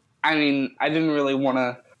I mean, I didn't really want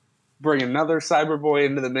to bring another Cyberboy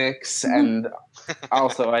into the mix, and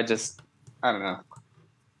also I don't know.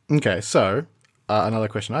 Okay, so another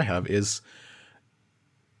question I have is,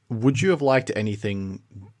 would you have liked anything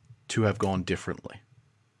to have gone differently?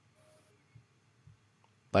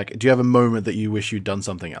 Like, do you have a moment that you wish you'd done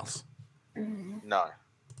something else? No.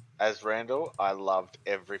 As Randall, I loved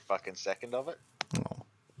every fucking second of it. Oh.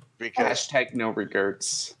 Because Hashtag no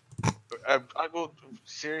regrets. I will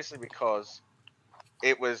seriously, because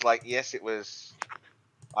it was like, yes, it was.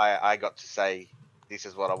 I got to say this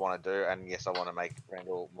is what I want to do, and yes, I want to make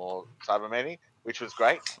Randall more Cyberman-y, which was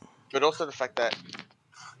great. But also the fact that,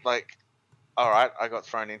 like, all right, I got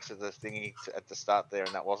thrown into the thingy at the start there,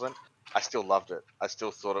 and that wasn't. I still loved it. I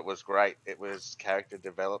still thought it was great. It was character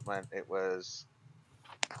development. It was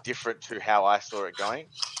different to how I saw it going,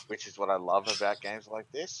 which is what I love about games like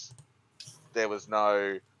this. There was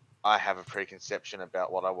no, I have a preconception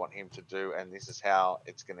about what I want him to do, and this is how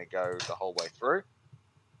it's going to go the whole way through.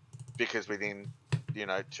 Because within,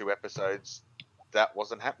 2 episodes, that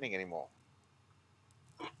wasn't happening anymore.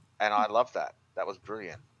 And I love that. That was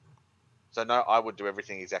brilliant. So no, I would do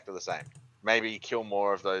everything exactly the same. Maybe kill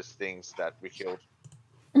more of those things that we killed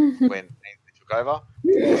when Ainsley took over,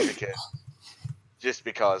 just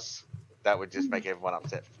because that would just make everyone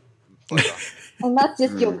upset forever. And that's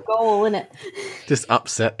just your goal, isn't it? Just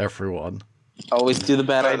upset everyone. Always do the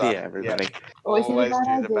bad Further, idea, everybody. Always do the Always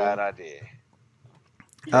bad do the idea. bad idea.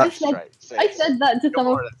 Uh, I said that to some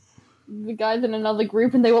of the guys in another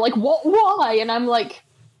group, and they were like, "What? Why?" And I'm like,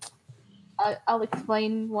 "I'll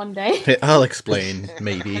explain one day." I'll explain,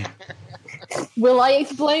 maybe. Will I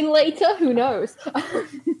explain later? Who knows?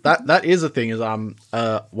 That is a thing. Is one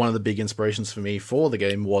of the big inspirations for me for the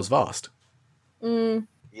game was Vast. Mm,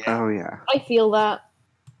 Yeah. Oh yeah. I feel that.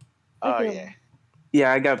 Oh feel yeah.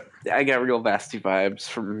 Yeah, I got real Vasty vibes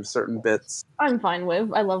from certain bits. I'm fine with.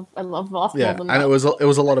 I love Vast Yeah, more than and that. it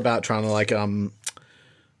was a lot about trying to like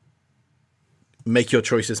make your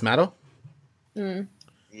choices matter Yep.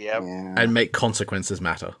 Yeah. and make consequences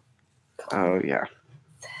matter. Oh yeah.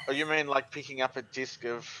 Oh, you mean like picking up a disc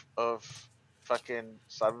of fucking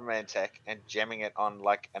Cyberman tech and jamming it on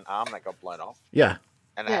like an arm that got blown off, Yeah,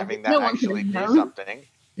 and Yeah, having no that one actually could've do known. something?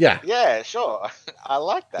 yeah. Yeah, sure. I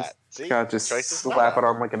like that. See, God, just choices slap it matter.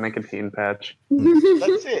 on like a nicotine patch.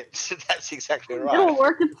 That's it. That's exactly It'll right.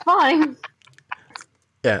 work. It's fine.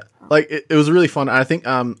 Yeah, like it was really fun. I think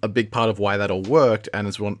a big part of why that all worked, and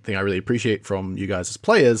it's one thing I really appreciate from you guys as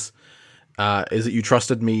players, is that you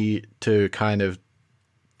trusted me to kind of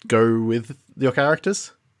go with your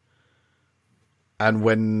characters. And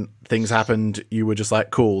when things happened, you were just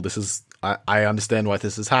like, "Cool, this is I understand why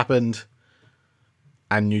this has happened,"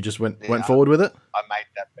 and you just went Yeah. forward with it. I made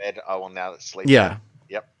that bed. I will now sleep. Yeah.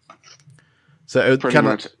 Yep. So it was Pretty kind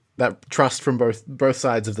much. of that trust from both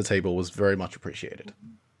sides of the table was very much appreciated.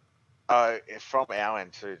 From our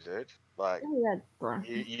end too, dude. Like Oh, yeah, bro.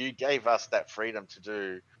 you gave us that freedom to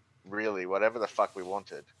do really whatever the fuck we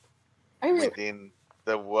wanted I really, within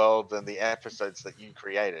the world and the episodes that you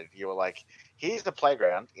created. You were like, here's the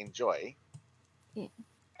playground, enjoy. Yeah.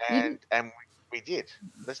 And we did.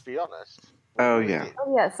 Let's be honest. We Oh, really yeah. did.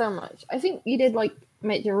 oh yeah, so much. I think you did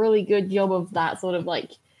make a really good job of that sort of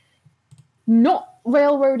not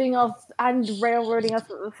railroading us and railroading us at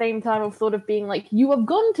the same time of sort of being like, you have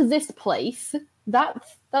gone to this place.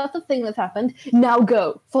 That's the thing that's happened. Now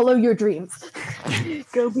go. Follow your dreams.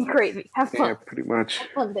 Go be crazy. Have Yeah, fun. pretty much. Have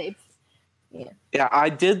fun, babes. Yeah, I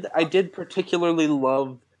did particularly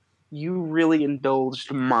love you really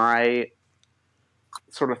indulged my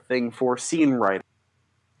sort of thing for scene writing.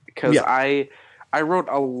 Because Yeah. I wrote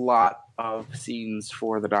a lot of scenes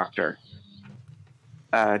for the Doctor.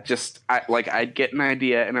 I'd get an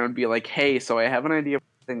idea and I would be like, hey, so I have an idea of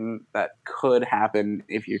something that could happen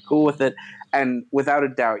if you're cool with it. And without a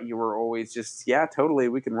doubt, you were always just, yeah, totally,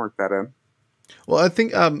 we can work that in. Well, I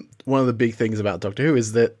think one of the big things about Doctor Who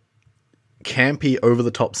is that campy, over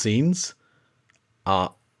the top scenes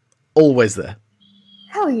are always there.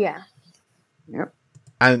 Hell yeah. Yep.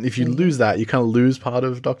 And if you lose that, you kind of lose part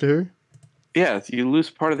of Doctor Who. Yeah, you lose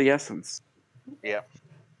part of the essence. Yeah.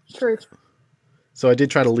 True. So I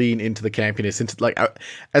did try to lean into the campiness, into like,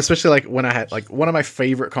 especially like when I had like one of my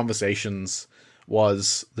favorite conversations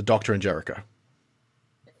was the Doctor and Jericho,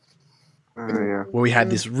 Oh yeah. where we had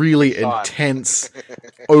this really Fun. intense,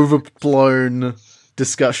 overblown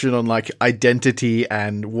discussion on like identity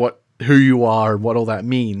and who you are and what all that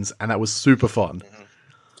means, and that was super fun.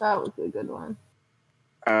 That was a good one.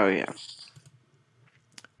 Oh yeah.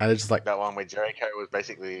 And it's just like That one where Jericho was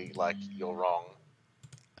basically like, "You're wrong."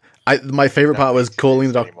 my favorite part Don't was need to do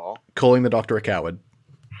this anymore. calling the Doctor a coward.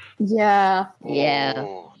 Yeah. Yeah.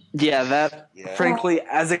 Ooh, Yeah, that yeah. frankly,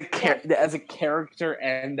 as a character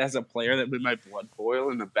and as a player, that made my blood boil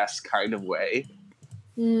in the best kind of way.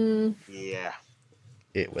 Mm. Yeah.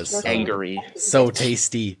 It was Okay. Angry. so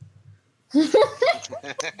tasty.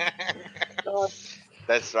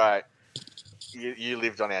 That's right. You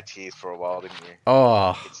lived on our tears for a while, didn't you?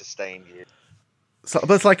 Oh, It sustained you. so,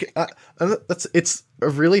 but it's like it's a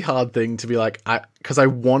really hard thing to be like, because I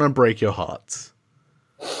want to break your hearts.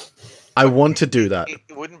 I want to do that. It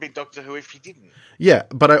wouldn't be Doctor Who if you didn't. Yeah,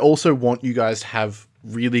 but I also want you guys to have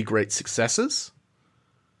really great successes.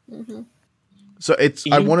 Mhm. So I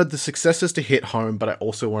You- wanted the successes to hit home, but I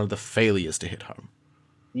also wanted the failures to hit home.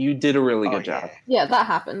 You did a really Oh, good job. Yeah, that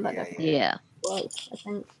happened. That Yeah, definitely Yeah. was, I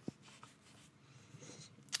think.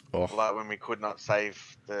 Oh, Like when we could not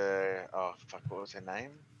save the what was her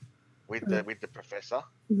name? With the professor.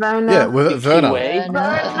 Verna. yeah, with Verna. Wait.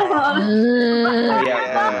 Mm.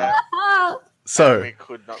 Yeah. So We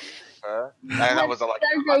could not save her. And that was like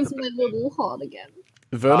There goes my little heart again.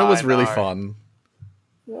 Verna was I really know. fun.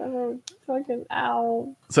 Fucking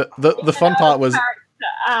ow. So the fun part was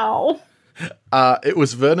Ow. it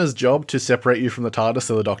was Verna's job to separate you from the TARDIS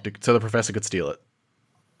so the professor could steal it.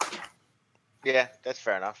 Yeah, that's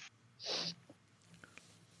fair enough.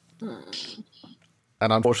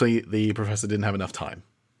 And unfortunately, the professor didn't have enough time.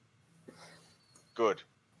 Good.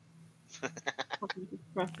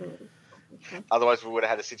 Otherwise, we would have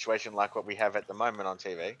had a situation like what we have at the moment on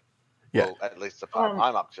TV. Yeah. Well, at least the part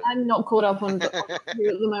I'm up to. I'm not caught up on Doctor Who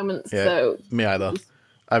at the moment, Yeah. so Me either.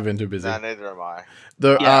 I've been too busy. No, neither am I.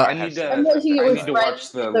 Though, Yeah, I have need to- I'm watching it I with need to friends,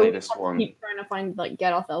 watch the so we latest have to one. keep trying to find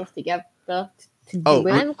get ourselves together to do Oh,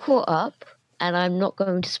 it. I'm caught up, and I'm not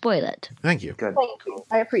going to spoil it. thank you. Good. Thank you.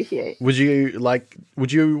 I appreciate. Would you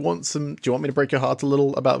want some? Do you want me to break your heart a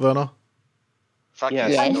little about Verna? Fuck Yeah.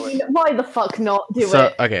 yes, I do it. mean, why the fuck not do So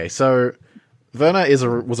it? okay, so Verna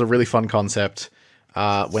was a really fun concept.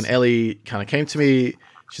 When Ellie kind of came to me,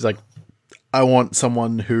 she's like, "I want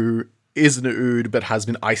someone who isn't an Ood but has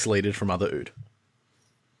been isolated from other Ood."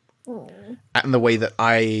 And the way that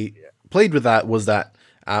I played with that was that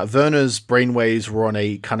Verna's brainwaves were on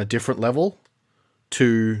a kind of different level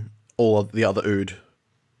to all of the other Ood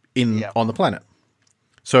on the planet.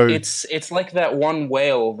 So It's like that one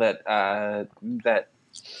whale that that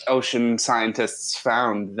ocean scientists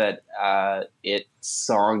found that its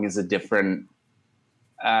song is a different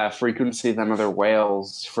frequency than other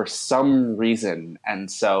whales for some reason,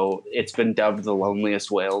 and so it's been dubbed the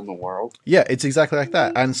loneliest whale in the world. yeah, it's exactly like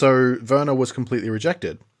that. And so Verna was completely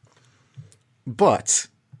rejected. But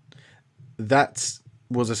that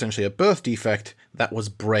was essentially a birth defect that was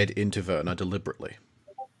bred into Verna deliberately.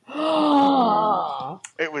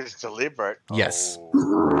 It was deliberate. Yes.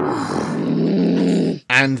 Oh,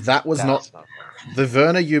 And that was that's not not the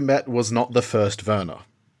Verna you met was not the first Verna.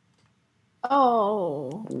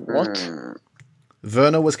 Oh. What?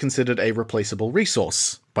 Verna was considered a replaceable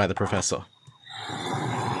resource by the professor.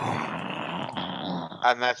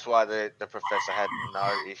 And that's why the professor had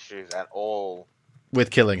no issues at all With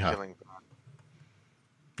killing her. killing.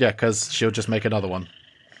 Yeah, because she'll just make another one.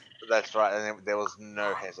 That's right, and there was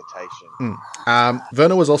no hesitation.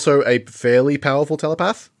 Verna was also a fairly powerful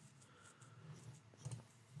telepath,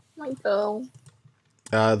 My girl.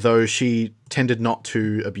 though she tended not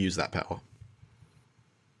to abuse that power.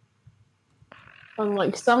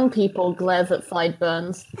 Unlike some people, glares at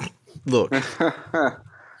sideburns. Look,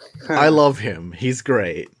 I love him. He's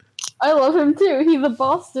great. I love him too. He's a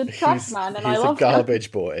bastard trash He's, man, and he's I a love him.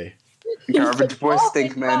 garbage boy. Garbage boy Garbage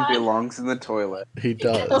stink man man. belongs in the toilet. He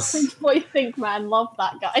does. Garbage boy think man, love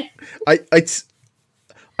that guy.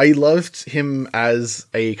 I loved him as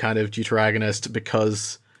a kind of deuteragonist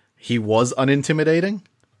because he was unintimidating.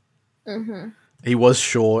 Mm-hmm. He was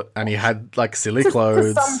short and he had like silly To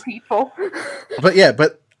clothes. some people.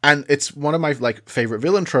 And it's one of my like favorite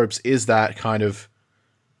villain tropes is that kind of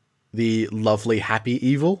the lovely happy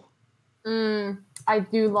evil. I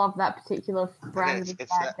do love that particular brand of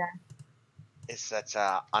it's bad that- guy. It's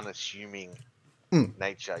that unassuming Mm.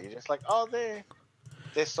 nature. You're just like, oh,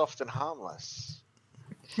 they're soft and harmless.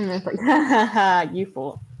 And it's like, ha ha ha, you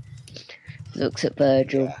thought. Looks at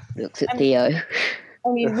Virgil. Yeah. Looks at I mean- Theo. I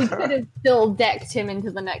mean, we could have still decked him into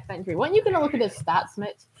the next entry. Weren't you going to look at his stats,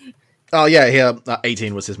 Mitch? Oh yeah, here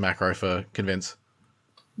 18 was his macro for convince.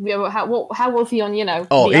 Yeah, but how was he on,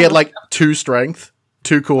 Oh, the he had other- like 2 strength,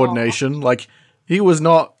 2 coordination. Like he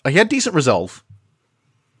had decent resolve.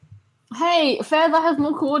 Hey, Feather has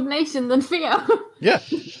more coordination than Theo. Yeah.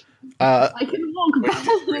 I can walk Which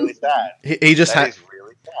is really sad. He just That had is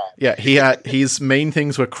really sad. yeah. He had his main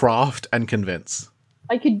things were craft and convince.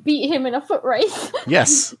 I could beat him in a foot race.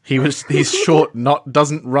 Yes, he's short,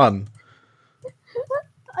 doesn't run.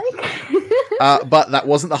 But that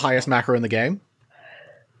wasn't the highest macro in the game.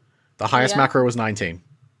 The highest Yeah. macro was 19.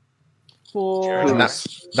 For And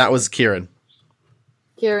that was Kieran.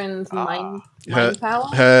 Kieran's mind power.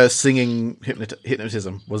 Her singing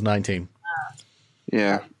hypnotism was 19.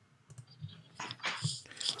 Yeah.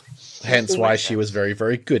 Hence why she was very,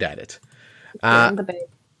 very good at it. Kieran the babe.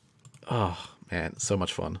 Oh man, so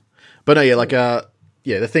much fun. But no, yeah, like the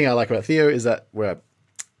thing I like about Theo is that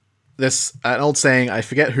there's an old saying, I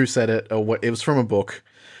forget who said it or what, it was from a book,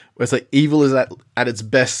 where it's like evil is at its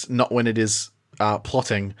best not when it is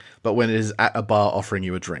plotting, but when it is at a bar offering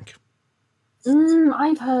you a drink.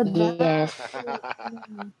 I've heard that. Yes.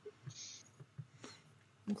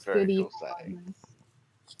 It's Very good cool evil. saying.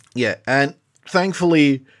 Yeah, and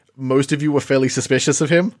thankfully most of you were fairly suspicious of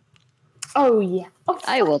him. Oh yeah. Oh,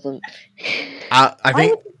 I wasn't. I I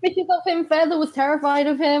think was suspicious of him. Feather was terrified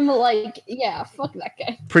of him. Like, yeah, fuck that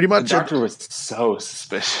guy. pretty The much doctor was so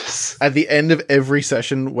suspicious. at the end of every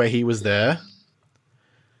session where he was there,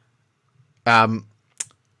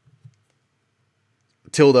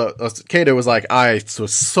 Kato was like, I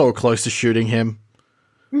was so close to shooting him.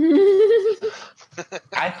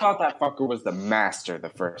 I thought that fucker was the master the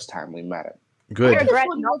first time we met him. I Good. regret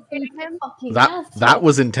not shooting him. Fucking That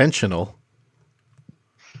was intentional.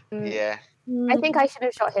 Yeah. I think I should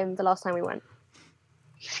have shot him the last time we went.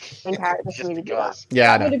 And Carrot just Just needed to do that. because.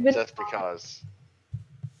 Yeah, I That would know. have been Just because.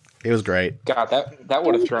 It was great. God, that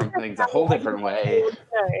would have thrown things a whole different way.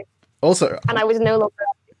 No, Also, and I was no longer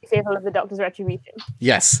fearful of the Doctor's retribution.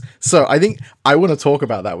 yes. So I think I want to talk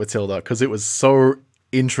about that with Tilda because it was so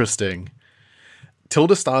interesting.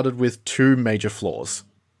 Tilda started with 2 major flaws.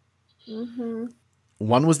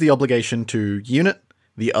 One was the obligation to unit.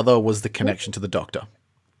 The other was the connection to the Doctor.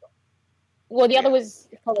 Well, the other was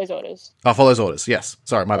follows orders. Oh, follows orders. Yes.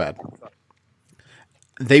 Sorry, my bad.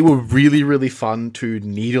 They were really, really fun to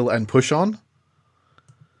needle and push on.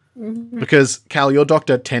 Because, Cal, your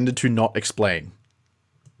Doctor tended to not explain.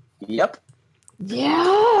 Yep.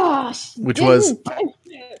 Yeah. Which was-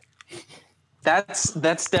 That's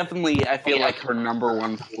definitely, I feel like, her number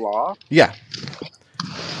one flaw. Yeah.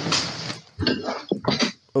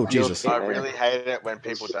 Oh, Jesus. I really hate it when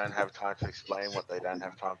people don't have time to explain what they don't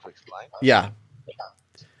have time to explain. Yeah.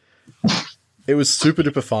 It was super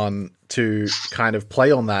duper fun to kind of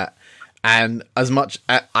play on that. And as much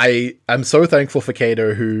I am so thankful for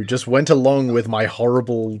Kato, who just went along with my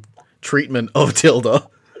horrible treatment of Tilda.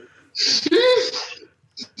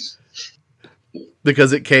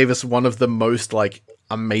 Because it gave us one of the most like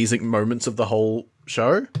amazing moments of the whole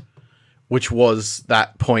show, which was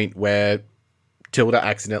that point where Tilda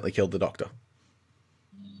accidentally killed the Doctor.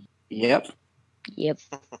 Yep. Yep.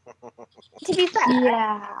 To be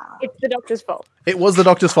fair, it's the Doctor's fault. It was the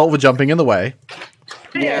Doctor's fault for jumping in the way.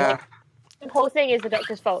 Yeah. The whole thing is the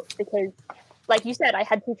Doctor's fault because, like you said, I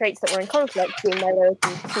had 2 traits that were in conflict, being my loyalty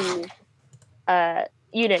to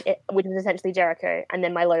unit, which was essentially Jericho, and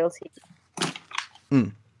then my loyalty,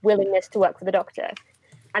 willingness to work for the Doctor.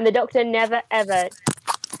 And the Doctor never ever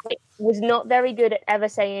was not very good at ever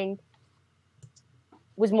saying.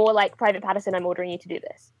 Was more like Private Patterson, I'm ordering you to do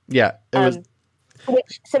this. Yeah, it was.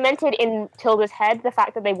 Which cemented in Tilda's head the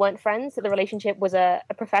fact that they weren't friends, that the relationship was a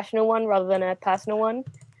professional one rather than a personal one.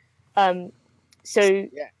 So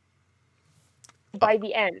by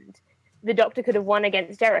the end, the Doctor could have won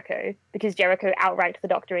against Jericho because Jericho outranked the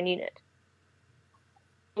Doctor in unit.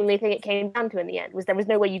 The only thing it came down to in the end was there was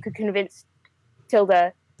no way you could convince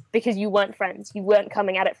Tilda because you weren't friends. You weren't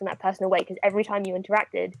coming at it from that personal way because every time you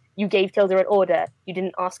interacted, you gave Tilda an order. You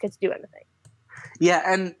didn't ask her to do anything. Yeah,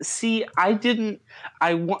 and see, I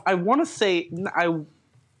want to say,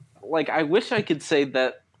 I wish I could say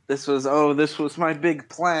that this was my big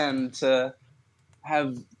plan to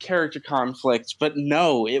have character conflict, but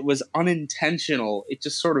no, it was unintentional. It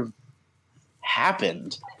just sort of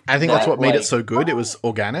happened. I think that's that, what made it like- so good. It was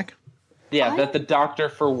organic. Yeah, I- that the Doctor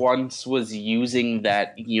for once was using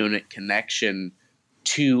that unit connection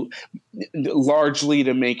to largely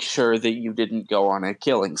to make sure that you didn't go on a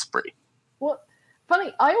killing spree. What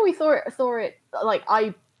funny? I always saw it like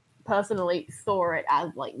I personally saw it as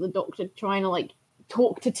like the Doctor trying to like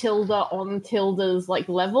talk to Tilda on Tilda's like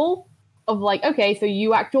level of like, okay, so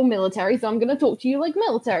you act all military, so I'm gonna talk to you like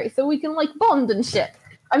military, so we can like bond and shit.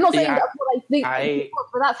 I'm not saying Yeah, that's what I think,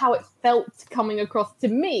 but that's how it felt coming across to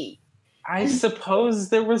me. I suppose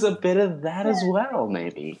there was a bit of that as well,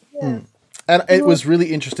 maybe. Yeah. And it was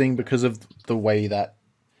really interesting because of the way that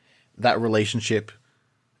relationship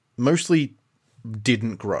mostly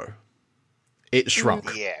didn't grow. It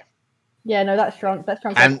shrunk. Yeah. Yeah, no, that's shrunk. That's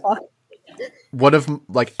shrunk. And- as fuck. One of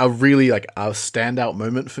like a really like a standout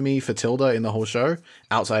moment for me for Tilda in the whole show,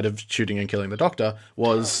 outside of shooting and killing the Doctor,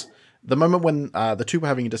 was the moment when the two were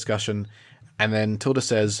having a discussion, and then Tilda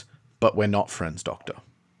says, "But we're not friends, Doctor."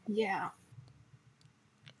 Yeah.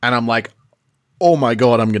 And I'm like, "Oh my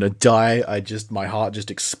god, I'm gonna die!" My heart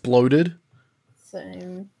just exploded.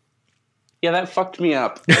 Same. Yeah, that fucked me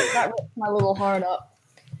up. That ripped my little heart up.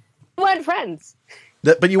 We weren't friends.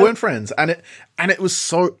 But you weren't friends, and it was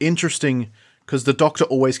so interesting because the Doctor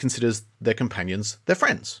always considers their companions their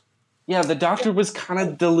friends. Yeah, the Doctor was kind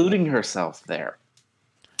of deluding herself there.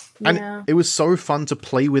 And Yeah. it was so fun to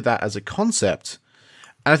play with that as a concept.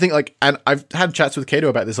 And I think, like, and I've had chats with Kato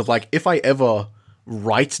about this of, like, if I ever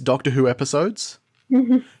write Doctor Who episodes,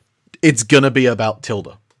 it's gonna be about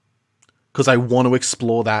Tilda. Because I want to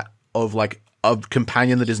explore that of, like, a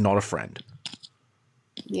companion that is not a friend.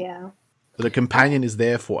 Yeah. That a companion is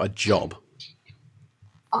there for a job.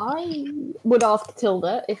 I would ask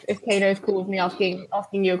Tilda if Kano's cool with me asking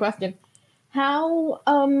you a question. How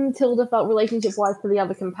Tilda felt relationship wise to the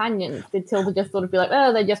other companions? Did Tilda just sort of be like,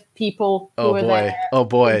 oh, they're just people who Oh are boy. there? Oh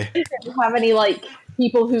boy. Did you have any like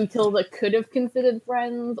people who Tilda could have considered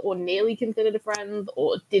friends or nearly considered friends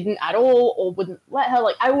or didn't at all or wouldn't let her?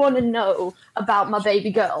 Like, I want to know about my baby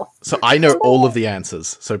girl. So I know all of the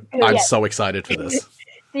answers. So I'm Yeah. so excited for this.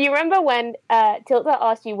 Do you remember when Tilda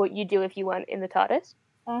asked you what you'd do if you weren't in the TARDIS?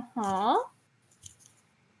 Uh-huh.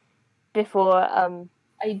 Before,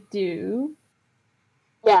 I do.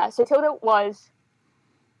 yeah, so Tilda was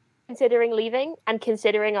considering leaving and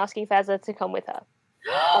considering asking Fezza to come with her.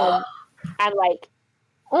 And, like,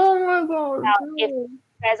 Oh my god. Now, no. if-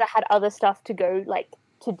 Fezza had other stuff to go, like,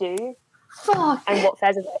 to do, Fuck. and what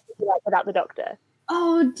Fezza would be like without the Doctor.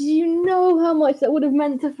 Oh, do you know how much that would have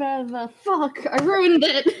meant to Feather? Fuck, I ruined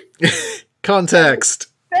it. Context.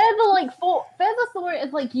 Feather saw it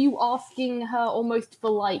as like you asking her almost for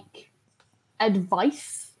like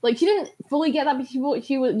advice. Like she didn't fully get that, but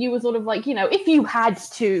you were sort of like, you know, if you had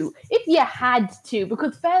to,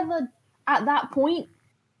 because Feather at that point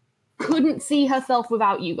couldn't see herself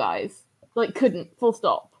without you guys. Like couldn't, full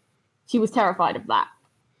stop. She was terrified of that.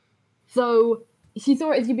 So she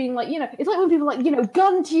saw it as you being like, you know, it's like when people are like, you know,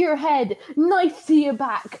 gun to your head, knife to your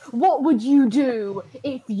back. What would you do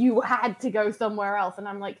if you had to go somewhere else? And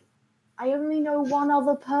I'm like, I only know one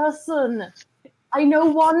other person. I know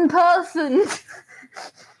one person.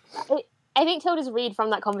 I think Tilda's read from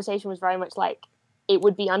that conversation was very much like, it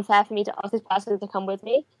would be unfair for me to ask this person to come with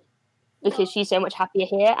me because she's so much happier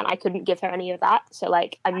here and I couldn't give her any of that. So,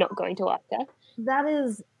 like, I'm not going to ask her. That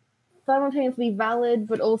is simultaneously valid,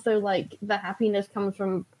 but also like the happiness comes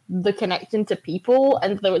from the connection to people,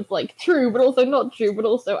 and so it's like true, but also not true, but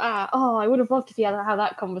also I would have loved to see how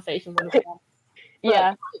that conversation would have gone.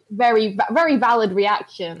 Yeah. Very, very valid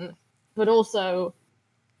reaction, but also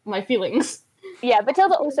my feelings. Yeah, but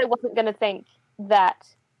Tilda also wasn't going to think that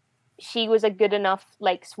she was a good enough,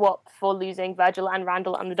 like, swap for losing Virgil and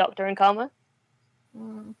Randall and the Doctor and Karma.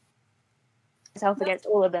 Herself against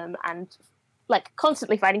all of them and, like,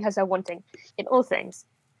 constantly finding herself wanting in all things.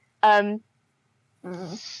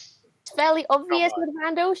 It's fairly obvious with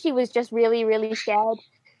Randall. She was just really, really scared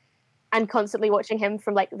and constantly watching him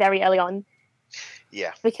from, like, very early on.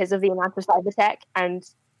 Yeah. Because of the amount of cyber tech, and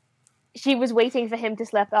she was waiting for him to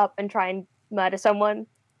slip up and try and murder someone,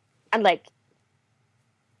 and like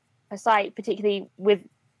her sight, particularly with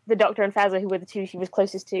the Doctor and Fazza, who were the two she was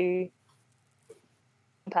closest to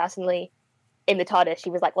personally in the TARDIS, she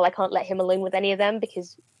was like, well, I can't let him alone with any of them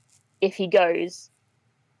because if he goes,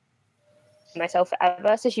 myself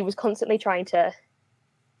forever. So she was constantly trying to,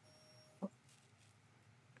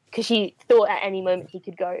 because she thought at any moment he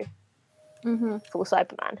could go full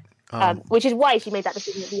Cyberman, which is why she made that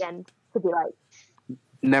decision at the end to be like,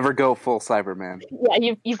 Never go full Cyberman.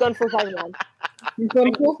 yeah, you've gone full Cyberman. You've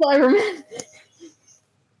gone full Cyberman.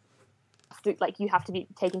 Like, you have to be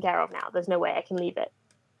taken care of now. There's no way I can leave it.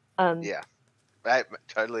 Yeah. I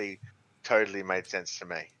totally totally made sense to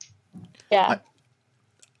me. Yeah.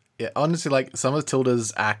 Yeah, honestly, like some of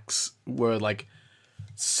Tilda's acts were like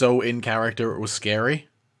so in character it was scary.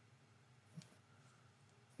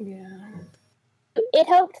 Yeah. It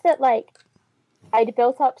helped that like I'd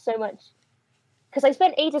built up so much because I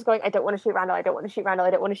spent ages going, I don't want to shoot Randall, I don't want to shoot Randall,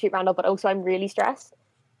 I don't want to shoot Randall, but also I'm really stressed.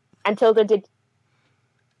 And Tilda did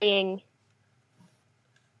being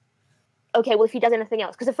okay, well if he does anything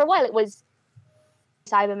else, because for a while it was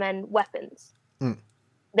Cybermen weapons.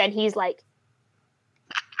 Then he's like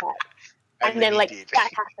and then like did. that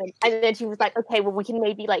happened. And then she was like, okay, well we can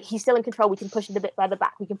maybe like he's still in control, we can push it a bit further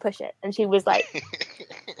back, we can push it. And she was like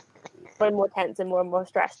more and more tense and more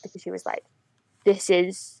stressed because she was like, this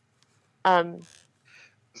is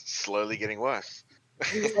Slowly getting worse.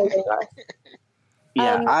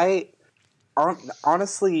 Yeah, I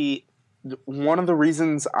honestly, one of the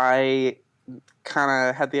reasons I kind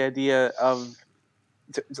of had the idea of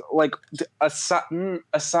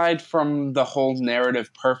aside from the whole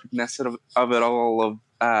narrative perfectness of it all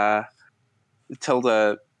of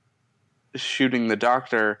Tilda shooting the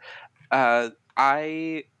doctor,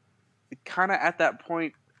 I kind of at that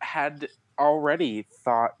point had already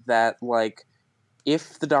thought that like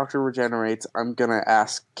if the doctor regenerates, I'm gonna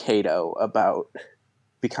ask Kato about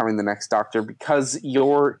becoming the next doctor because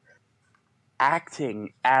your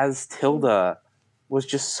acting as Tilda was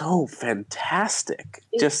just so fantastic.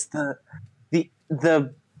 Just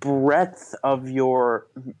the breadth of your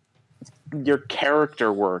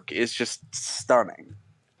character work is just stunning.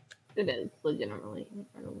 It is legitimately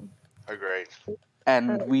incredible. Agreed.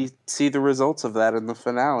 And we see the results of that in the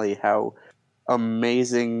finale, how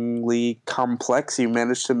amazingly complex you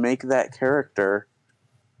managed to make that character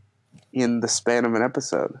in the span of an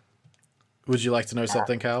episode. Would you like to know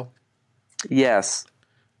something, Cal? Yes.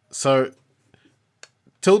 So,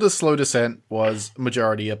 Tilda's slow descent was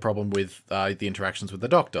majority a problem with the interactions with the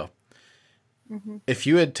Doctor. Mm-hmm. If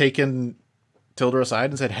you had taken Tilda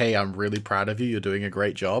aside and said, hey, I'm really proud of you, you're doing a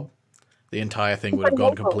great job, the entire thing would have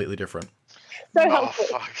gone completely different. So Oh, helpful.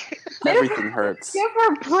 fuck. Everything hurts. Give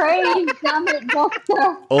her praise, damn it,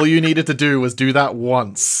 Doctor. All you needed to do was do that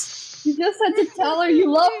once. You just had to tell her you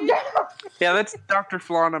loved her. Yeah, that's Dr.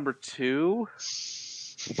 Flaw number 2.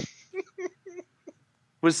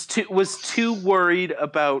 Was too worried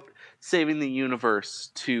about saving the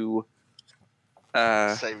universe to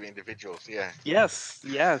Save individuals, yeah. Yes.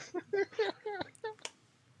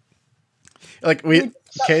 Like, we...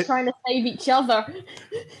 Stop trying to save each other.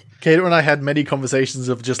 Kato and I had many conversations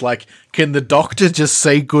of just like, can the Doctor just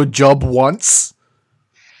say good job once?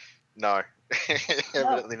 No.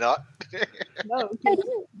 Evidently not. No.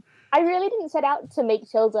 I really didn't set out to make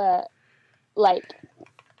Tilda like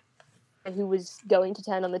who was going to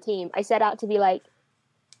turn on the team. I set out to be like,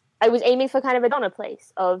 I was aiming for kind of a Donna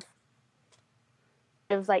place of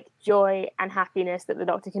like joy and happiness that the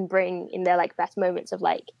Doctor can bring in their like best moments of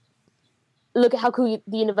like, look at how cool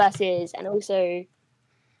the universe is, and also,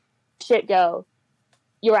 shit, girl,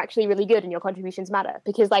 you're actually really good and your contributions matter.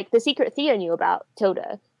 Because like the secret Theo knew about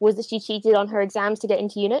Tilda was that she cheated on her exams to get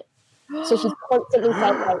into unit, so she constantly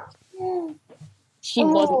felt like she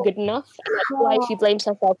wasn't good enough, and that's why she blames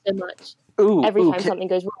herself so much every time something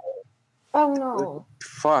goes wrong. Oh no.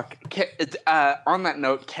 Fuck. On that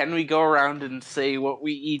note, can we go around and say what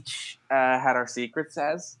we each had our secrets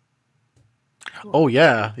as? Oh,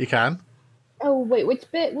 yeah, you can. Oh wait, which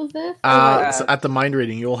bit was this? So at the mind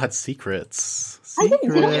reading, you all had secrets. I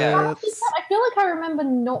didn't. Did I, Yeah. I feel like I remember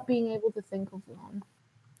not being able to think of one.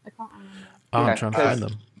 I can't remember. Oh, Yeah, I'm trying to find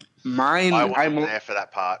them. Mine, I wasn't there for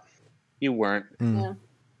that part. You weren't. Mm. Yeah.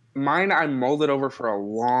 Mine, I mulled it over for a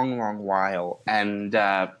long, long while, and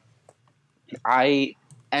I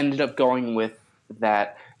ended up going with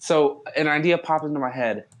that. So an idea popped into my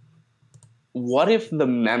head. What if the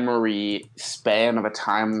memory span of a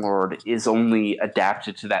Time Lord is only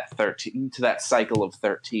adapted to that cycle of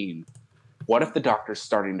 13? What if the Doctor's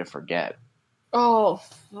starting to forget? Oh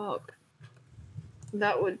fuck.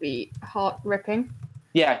 That would be heart ripping.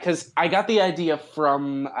 Yeah, because I got the idea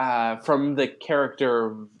from the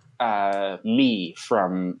character Me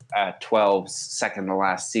from 12's second to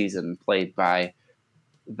last season, played by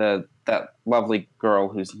that lovely girl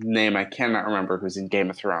whose name I cannot remember, who's in Game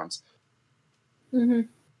of Thrones. Mm-hmm.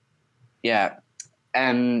 Yeah,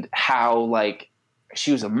 and how like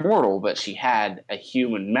she was immortal, but she had a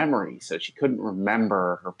human memory, so she couldn't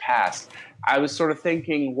remember her past. I was sort of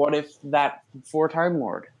thinking, what if that for Time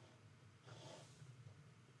Lord?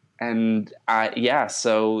 And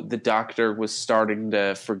so the Doctor was starting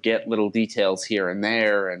to forget little details here and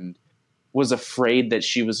there, and was afraid that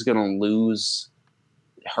she was going to lose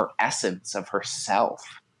her essence of herself.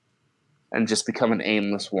 and just become an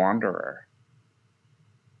aimless wanderer.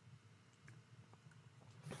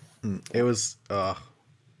 It was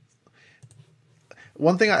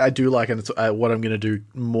one thing I do like, and it's what I'm going to do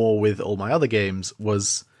more with all my other games,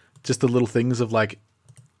 was just the little things of like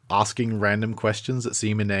asking random questions that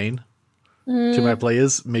seem inane to my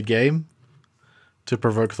players mid-game to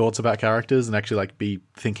provoke thoughts about characters and actually like be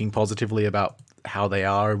thinking positively about how they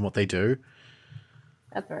are and what they do.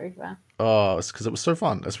 That's very fair. Oh, it's because it was so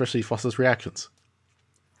fun, especially Foster's reactions.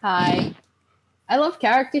 Hi. I love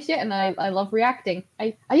character shit and I love reacting.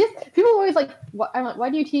 I just people are always like, I'm like, why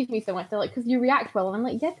do you tease me so much? They're like, because you react well, and I'm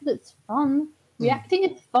like, yeah, because it's fun. Reacting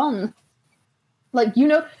is fun. Like, you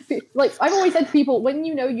know, like I've always said to people, when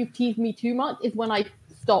you know you've teased me too much is when I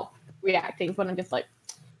stop reacting. It's when I'm just like,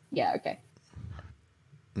 yeah, okay.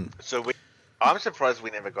 So I'm surprised we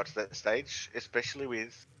never got to that stage, especially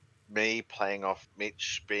with me playing off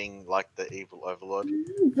Mitch being like the evil overlord.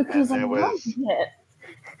 Because And I there love was- it.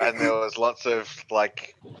 And there was lots of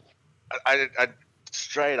like, I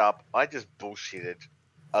straight up, I just bullshitted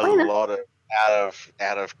a I know. lot of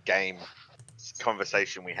out of game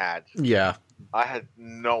conversation we had. Yeah. I had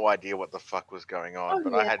no idea what the fuck was going on, Oh,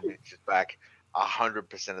 but I yeah. had Mitch's back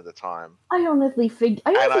 100% of the time, I honestly think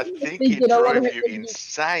and I think it a lot of drove it you was-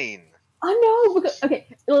 insane. I know, because, okay,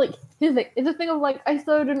 like, here's the thing. It's a thing of, like, I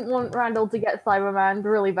so didn't want Randall to get Cyberman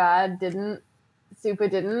really bad, didn't. Super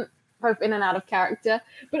didn't. Both in and out of character.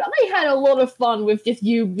 But I had a lot of fun with just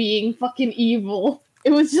you being fucking evil. It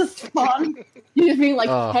was just fun. You just being like,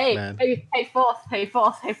 Oh, hey, man. hey,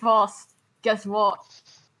 Force, guess what?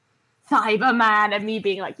 Cyberman, and me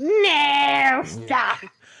being like, no, stop.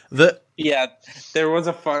 Yeah, there was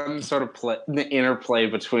a fun sort of interplay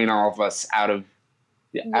between all of us out of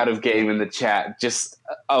game in the chat, just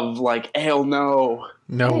of like, hell no.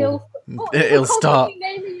 No. Oh, It'll stop.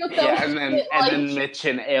 naming yourself Yeah, and then shit like- Mitch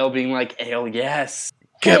and Ale being like, ale yes.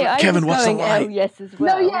 Hey, I Kevin, was what's the going light? yes as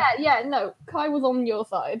well. No. Kai was on your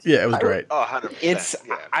side. Yeah, it was great. Oh, 100%. It's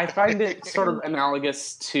yeah. I find it sort of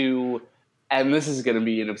analogous to, and this is going to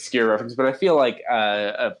be an obscure reference, but I feel like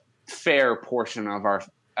a fair portion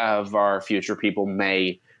of our future people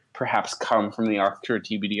may perhaps come from the Oxcrew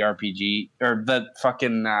TBD RPG, or the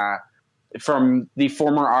fucking from the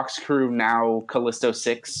former Oxcrew, now Callisto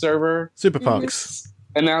 6 server. Super Punks.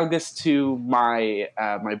 Analogous to my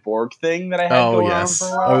my Borg thing that I had Oh, going yes. on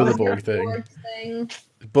for a while. Oh, the Borg thing.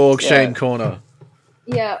 Borg Yeah. shame corner.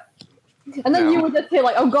 Yeah. And then No. you would just say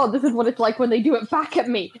like, oh god, this is what it's like when they do it back at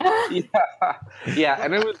me. Yeah,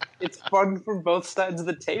 and it's fun from both sides of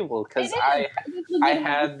the table because It is. I Legitimate.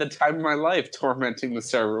 had the time of my life tormenting the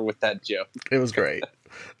server with that joke. It was great.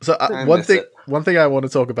 So I one miss thing, it. one thing I want to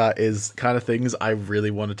talk about is kind of things I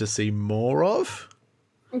really wanted to see more of.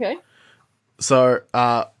 Okay. So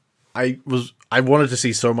I wanted to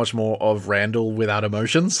see so much more of Randall without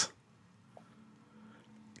emotions.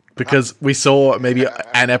 Because we saw maybe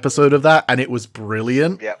an episode of that and it was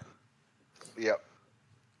brilliant. Yep.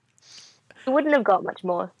 It wouldn't have got much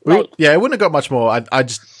more. Well, Like, yeah, it wouldn't have got much more.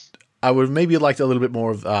 I would maybe liked a little bit more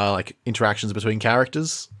of like interactions between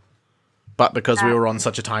characters. But because we were on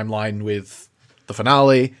such a timeline with the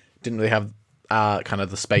finale, didn't really have kind of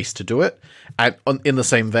the space to do it. And in the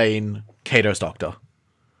same vein, Kato's Doctor.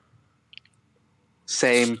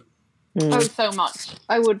 Same. Oh, so much.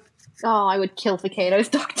 I would kill for Kato's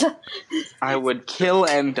Doctor. I would kill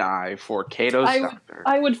and die for Kato's Doctor.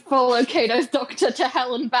 I would follow Kato's Doctor to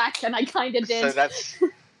hell and back, and I kind of did. So that's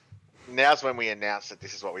now's when we announce that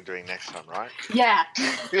this is what we're doing next time, right? Yeah.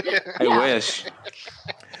 I wish.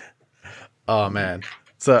 Oh, man.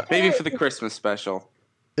 So, Maybe for the Christmas special.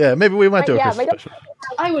 yeah, maybe we might do a Yeah, Christmas maybe- special.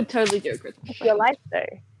 I would totally do a Christmas. your life though.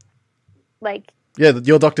 Like, Yeah,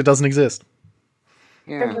 your doctor doesn't exist.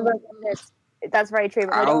 Yeah. that's very true.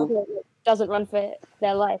 But my I'll- daughter doesn't run for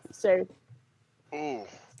their life, so Ooh.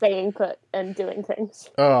 staying put and doing things.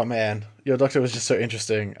 Oh, man. Your doctor was just so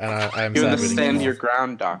interesting, and I am You're sad the we didn't stand get your more.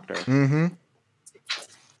 ground doctor. Mm-hmm.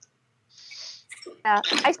 Yeah,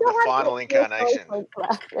 I still The have final like, incarnation. 4 points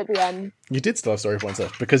left at the end. You did still have story points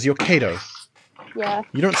left, because you're Kato. Yeah,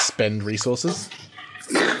 You don't spend resources.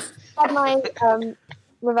 had my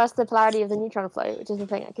reverse the polarity of the neutron flow, which is the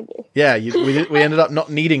thing I can do. Yeah, we ended up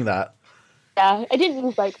not needing that. Yeah, I didn't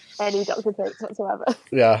use like any doctor traits whatsoever.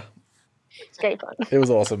 Yeah, It's great fun. it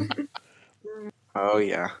was awesome. Oh,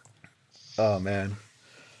 yeah. Oh, man.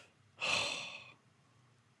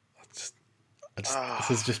 This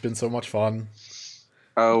has just been so much fun.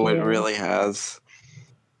 Oh, it Yeah. really has.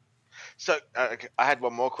 So okay, I had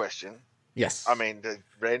one more question. Yes. I mean, the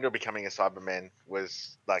Randall becoming a Cyberman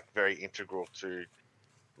was like very integral to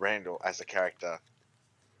Randall as a character,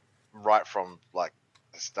 right from like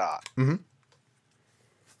the start. Mhm.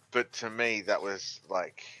 But to me, that was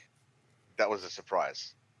a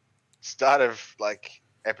surprise. Start of like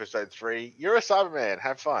episode 3, you're a Cyberman,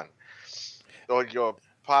 have fun, or you're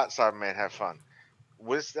part Cyberman, have fun.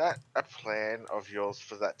 Was that a plan of yours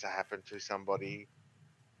for that to happen to somebody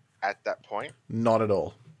at that point? Not at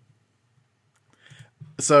all.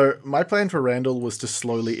 So my plan for Randall was to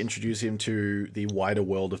slowly introduce him to the wider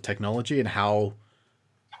world of technology and how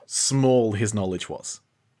small his knowledge was.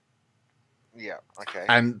 Yeah, okay.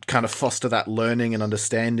 And kind of foster that learning and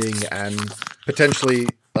understanding and potentially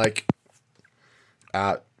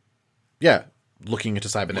looking into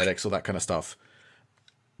cybernetics or that kind of stuff.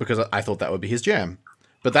 Because I thought that would be his jam.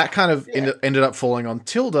 But that kind of ended up falling on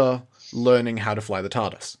Tilda learning how to fly the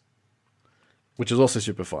TARDIS. Which is also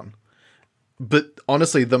super fun. But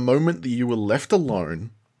honestly, the moment that you were left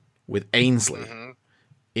alone with Ainsley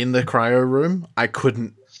in the cryo room, I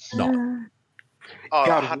couldn't not. Oh,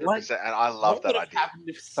 God, 100%, and I love What that would have idea. happened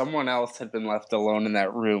if someone else had been left alone in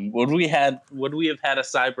that room? Would we have had a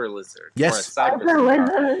cyber lizard? Yes. Or a cyber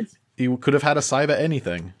Lizard. You could have had a cyber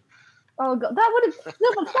anything. Oh god, that would have no,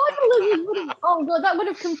 but Cyber Lizard would have. Oh god, that would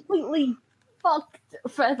have completely fucked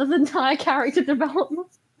Feather's entire character development.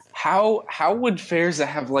 How would Fairza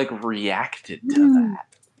have like reacted to that?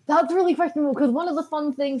 That's really questionable because one of the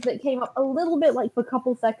fun things that came up a little bit like for a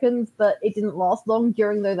couple seconds, but it didn't last long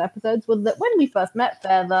during those episodes, was that when we first met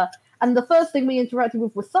Feather, and the first thing we interacted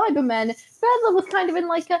with was Cybermen, Feather was kind of in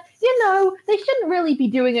like a, they shouldn't really be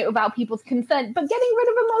doing it without people's consent, but getting rid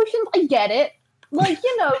of emotions, I get it. Like,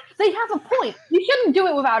 they have a point. You shouldn't do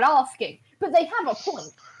it without asking, but they have a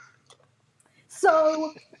point.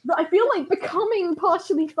 So I feel like becoming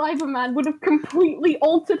partially Cyberman would have completely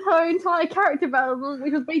altered her entire character development,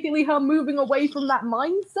 which was basically her moving away from that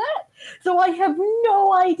mindset. So I have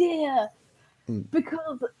no idea.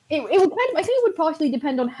 Because it would I think it would partially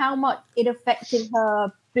depend on how much it affected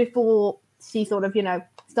her before she sort of,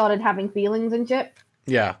 started having feelings and shit.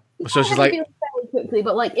 Yeah. So she's like, fairly quickly,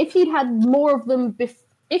 but like if she'd had more of them, if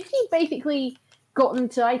she'd basically gotten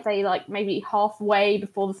to, I'd say, like maybe halfway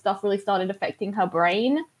before the stuff really started affecting her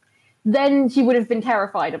brain, then she would have been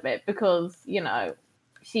terrified of it because,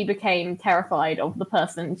 she became terrified of the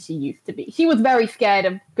person she used to be. She was very scared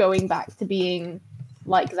of going back to being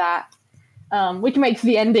like that, which makes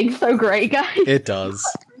the ending so great, guys. It does.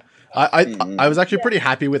 I was actually pretty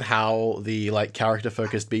happy with how the like character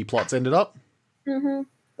focused B plots ended up. Mm-hmm.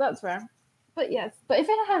 That's fair. But yes, but if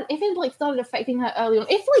it like started affecting her early on,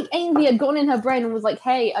 if like Ainsley had gone in her brain and was like,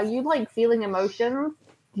 "Hey, are you like feeling emotions?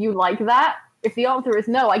 Do you like that?" If the answer is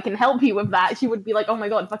no, I can help you with that. She would be like, "Oh my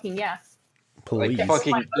god, fucking yes." Please. Like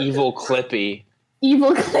fucking evil Clippy.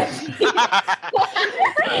 Evil Clippy.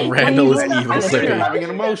 Randall is evil You're Clippy. having an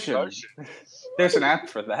emotion. There's an app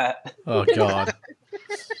for that. Oh god.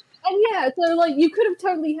 And yeah, so like you could have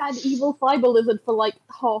totally had evil Cyber Lizard for like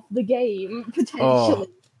half the game potentially. Oh,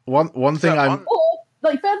 one thing I'm Or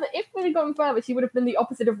like further, if we had gone further, she would have been the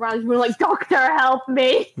opposite of Rand. She would have been like, "Doctor, help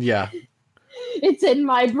me! yeah. It's in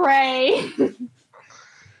my brain."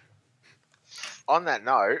 On that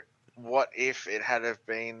note, what if it had have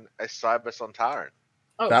been a Cyber Sontaran?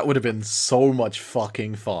 Oh. That would have been so much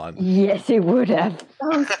fucking fun. Yes, it would have.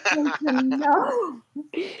 Oh, no.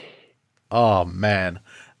 Oh man.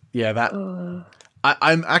 Yeah, that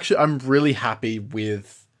I'm really happy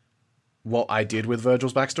with what I did with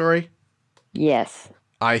Virgil's backstory. Yes.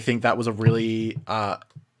 I think that was a really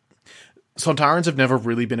Sontarans have never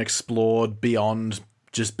really been explored beyond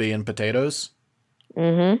just being potatoes.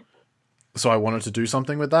 Mm-hmm. So I wanted to do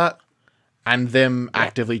something with that. And them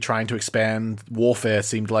actively trying to expand warfare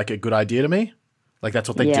seemed like a good idea to me. Like that's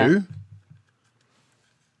what they do.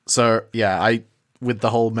 So yeah, with the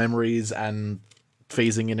whole memories and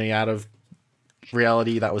phasing in and out of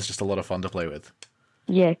reality, that was just a lot of fun to play with.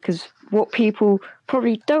 Yeah, because what people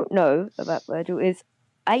probably don't know about Virgil is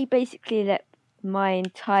I basically let my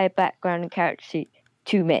entire background and character sheet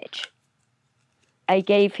to Mitch. I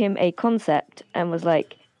gave him a concept and was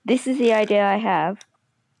like, "This is the idea I have.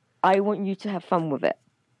 I want you to have fun with it."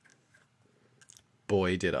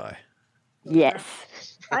 Boy, did I. Yes.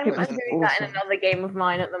 I'm It was doing that in awesome. another game of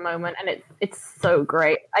mine at the moment, and it's so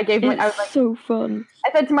great. I was It's like, so fun.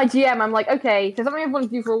 I said to my GM, I'm like, okay, so something I've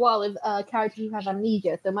wanted to do for a while is a character who has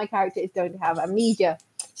amnesia. So my character is going to have amnesia.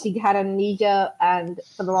 She had amnesia, and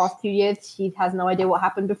for the last 2 years, she has no idea what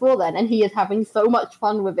happened before then, and he is having so much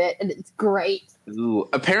fun with it, and it's great. Ooh,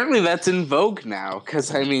 apparently that's in vogue now.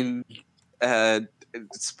 Because I mean,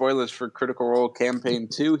 spoilers for Critical Role Campaign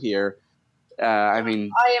 2 here. I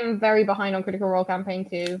mean, I am very behind on Critical Role Campaign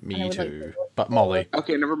 2. Me too. But Molly.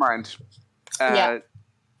 okay, never mind. Yeah.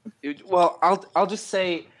 Well, I'll just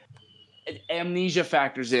say amnesia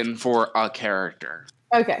factors in for a character.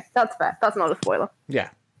 Okay, that's fair. That's not a spoiler. Yeah,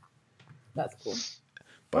 That's cool.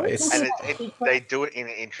 but it's And they do it in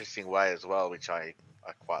an interesting way as well, which I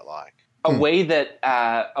quite like. A way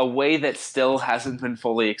that still hasn't been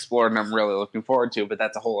fully explored, and I'm really looking forward to. But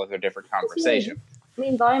that's a whole other different conversation.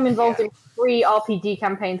 Means I'm involved in 3 RPG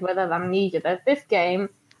campaigns where there's amnesia. There's this game,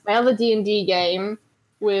 my other D&D game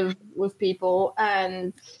with people,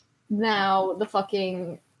 and now the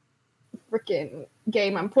freaking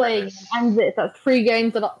game I'm playing, and this. That's 3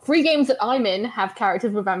 games that I'm in have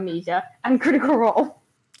characters with amnesia and Critical Role.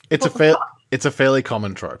 it's a fairly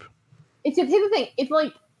common trope. It's just, here's the thing. It's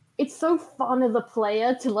like it's so fun as a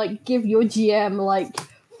player to like give your GM like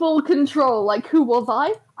full control. Like, who was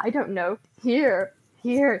I? I don't know. Here,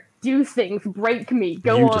 do things, break me,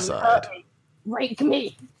 go You on, decide. hurt me, break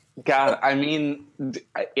me. God, I mean,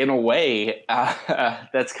 in a way,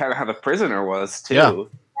 that's kind of how the prisoner was too. Yeah.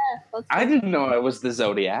 That's I didn't know it was the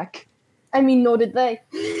Zodiac. I mean, nor did they.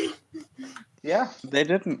 Yeah, they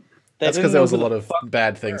didn't. That's because there was a lot of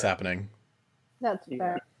bad things happening. That's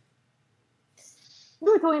fair.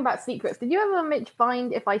 We were talking about secrets. Did you ever, Mitch,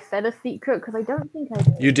 find if I said a secret? Because I don't think I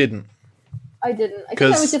did. You didn't. I didn't. I think I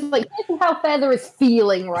was just like, this is how Feather is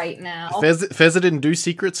feeling right now. Fezza didn't do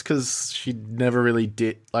secrets because she never really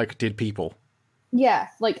did people. Yeah,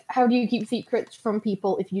 like, how do you keep secrets from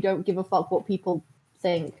people if you don't give a fuck what people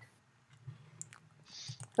think?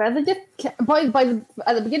 Feather just at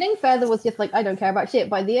the beginning, Feather was just like, I don't care about shit.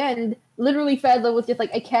 By the end, literally, Feather was just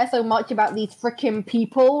like, I care so much about these frickin'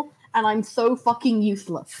 people, and I'm so fucking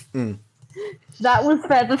useless. Mm. That was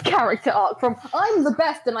Feather's character arc from I'm the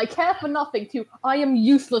best and I care for nothing to I am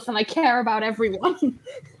useless and I care about everyone.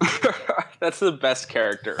 That's the best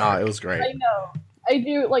character. It was great. I know. I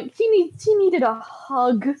do. Like, she needed a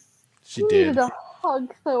hug. She did. Needed a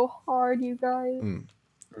hug so hard, you guys.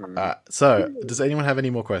 So, does anyone have any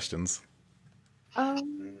more questions?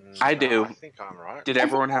 I do. I think I'm right. Did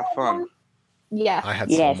everyone have fun? Yeah. I had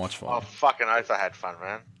so Yes. much Oh, fun. fucking oath, I had fun,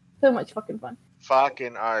 man. So much fucking fun.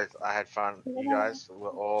 Fucking oath, I had fun. You guys were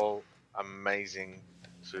all amazing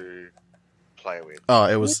to play with. Oh,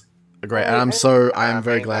 it was great, and I am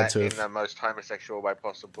very mean glad that to in have. the most homosexual way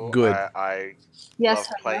possible. Good. I Yes, love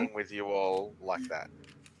playing with you all like that.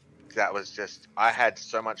 That was just, I had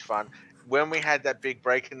so much fun. When we had that big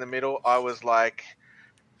break in the middle, I was like,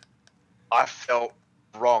 I felt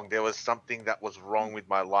wrong. There was something that was wrong with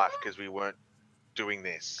my life because we weren't doing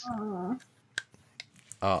this.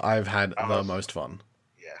 I've had I the was- most fun.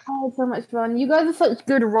 Yeah. I had so much fun. You guys are such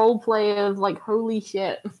good role players. Like, holy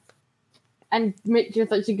shit. And Mitch is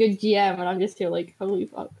such a good GM, and I'm just here like, holy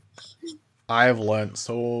fuck. I have learned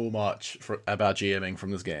so much about GMing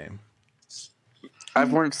from this game.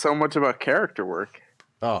 I've learned so much about character work.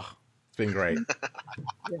 Oh, it's been great.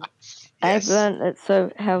 I've learned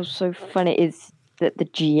that how so fun it is that the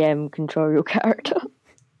GM control your character.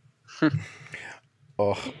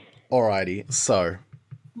 Oh, alrighty. So,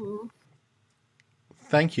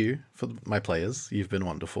 thank you for my players. You've been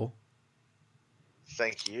wonderful.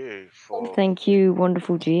 Thank you for. Thank you,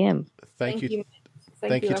 wonderful GM. Thank you. Mitch.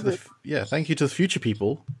 Thank you to everyone. thank you to the future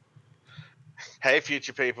people. Hey,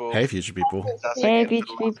 future people. Hey, future people. It's us Hey, again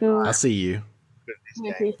for future the last people. I'll see you. time of I this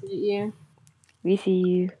game. appreciate you. We see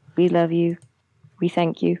you. We love you. We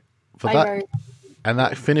thank you. For I that, very and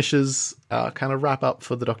that finishes our kind of wrap up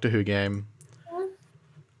for the Doctor Who game.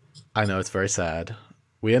 I know it's very sad.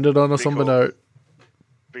 We ended on a Be somber cool. note,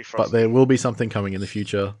 Be but frosty. there will be something coming in the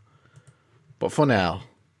future. But for now,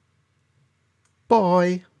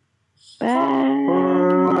 bye. Bye.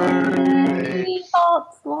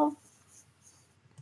 Hearts, love.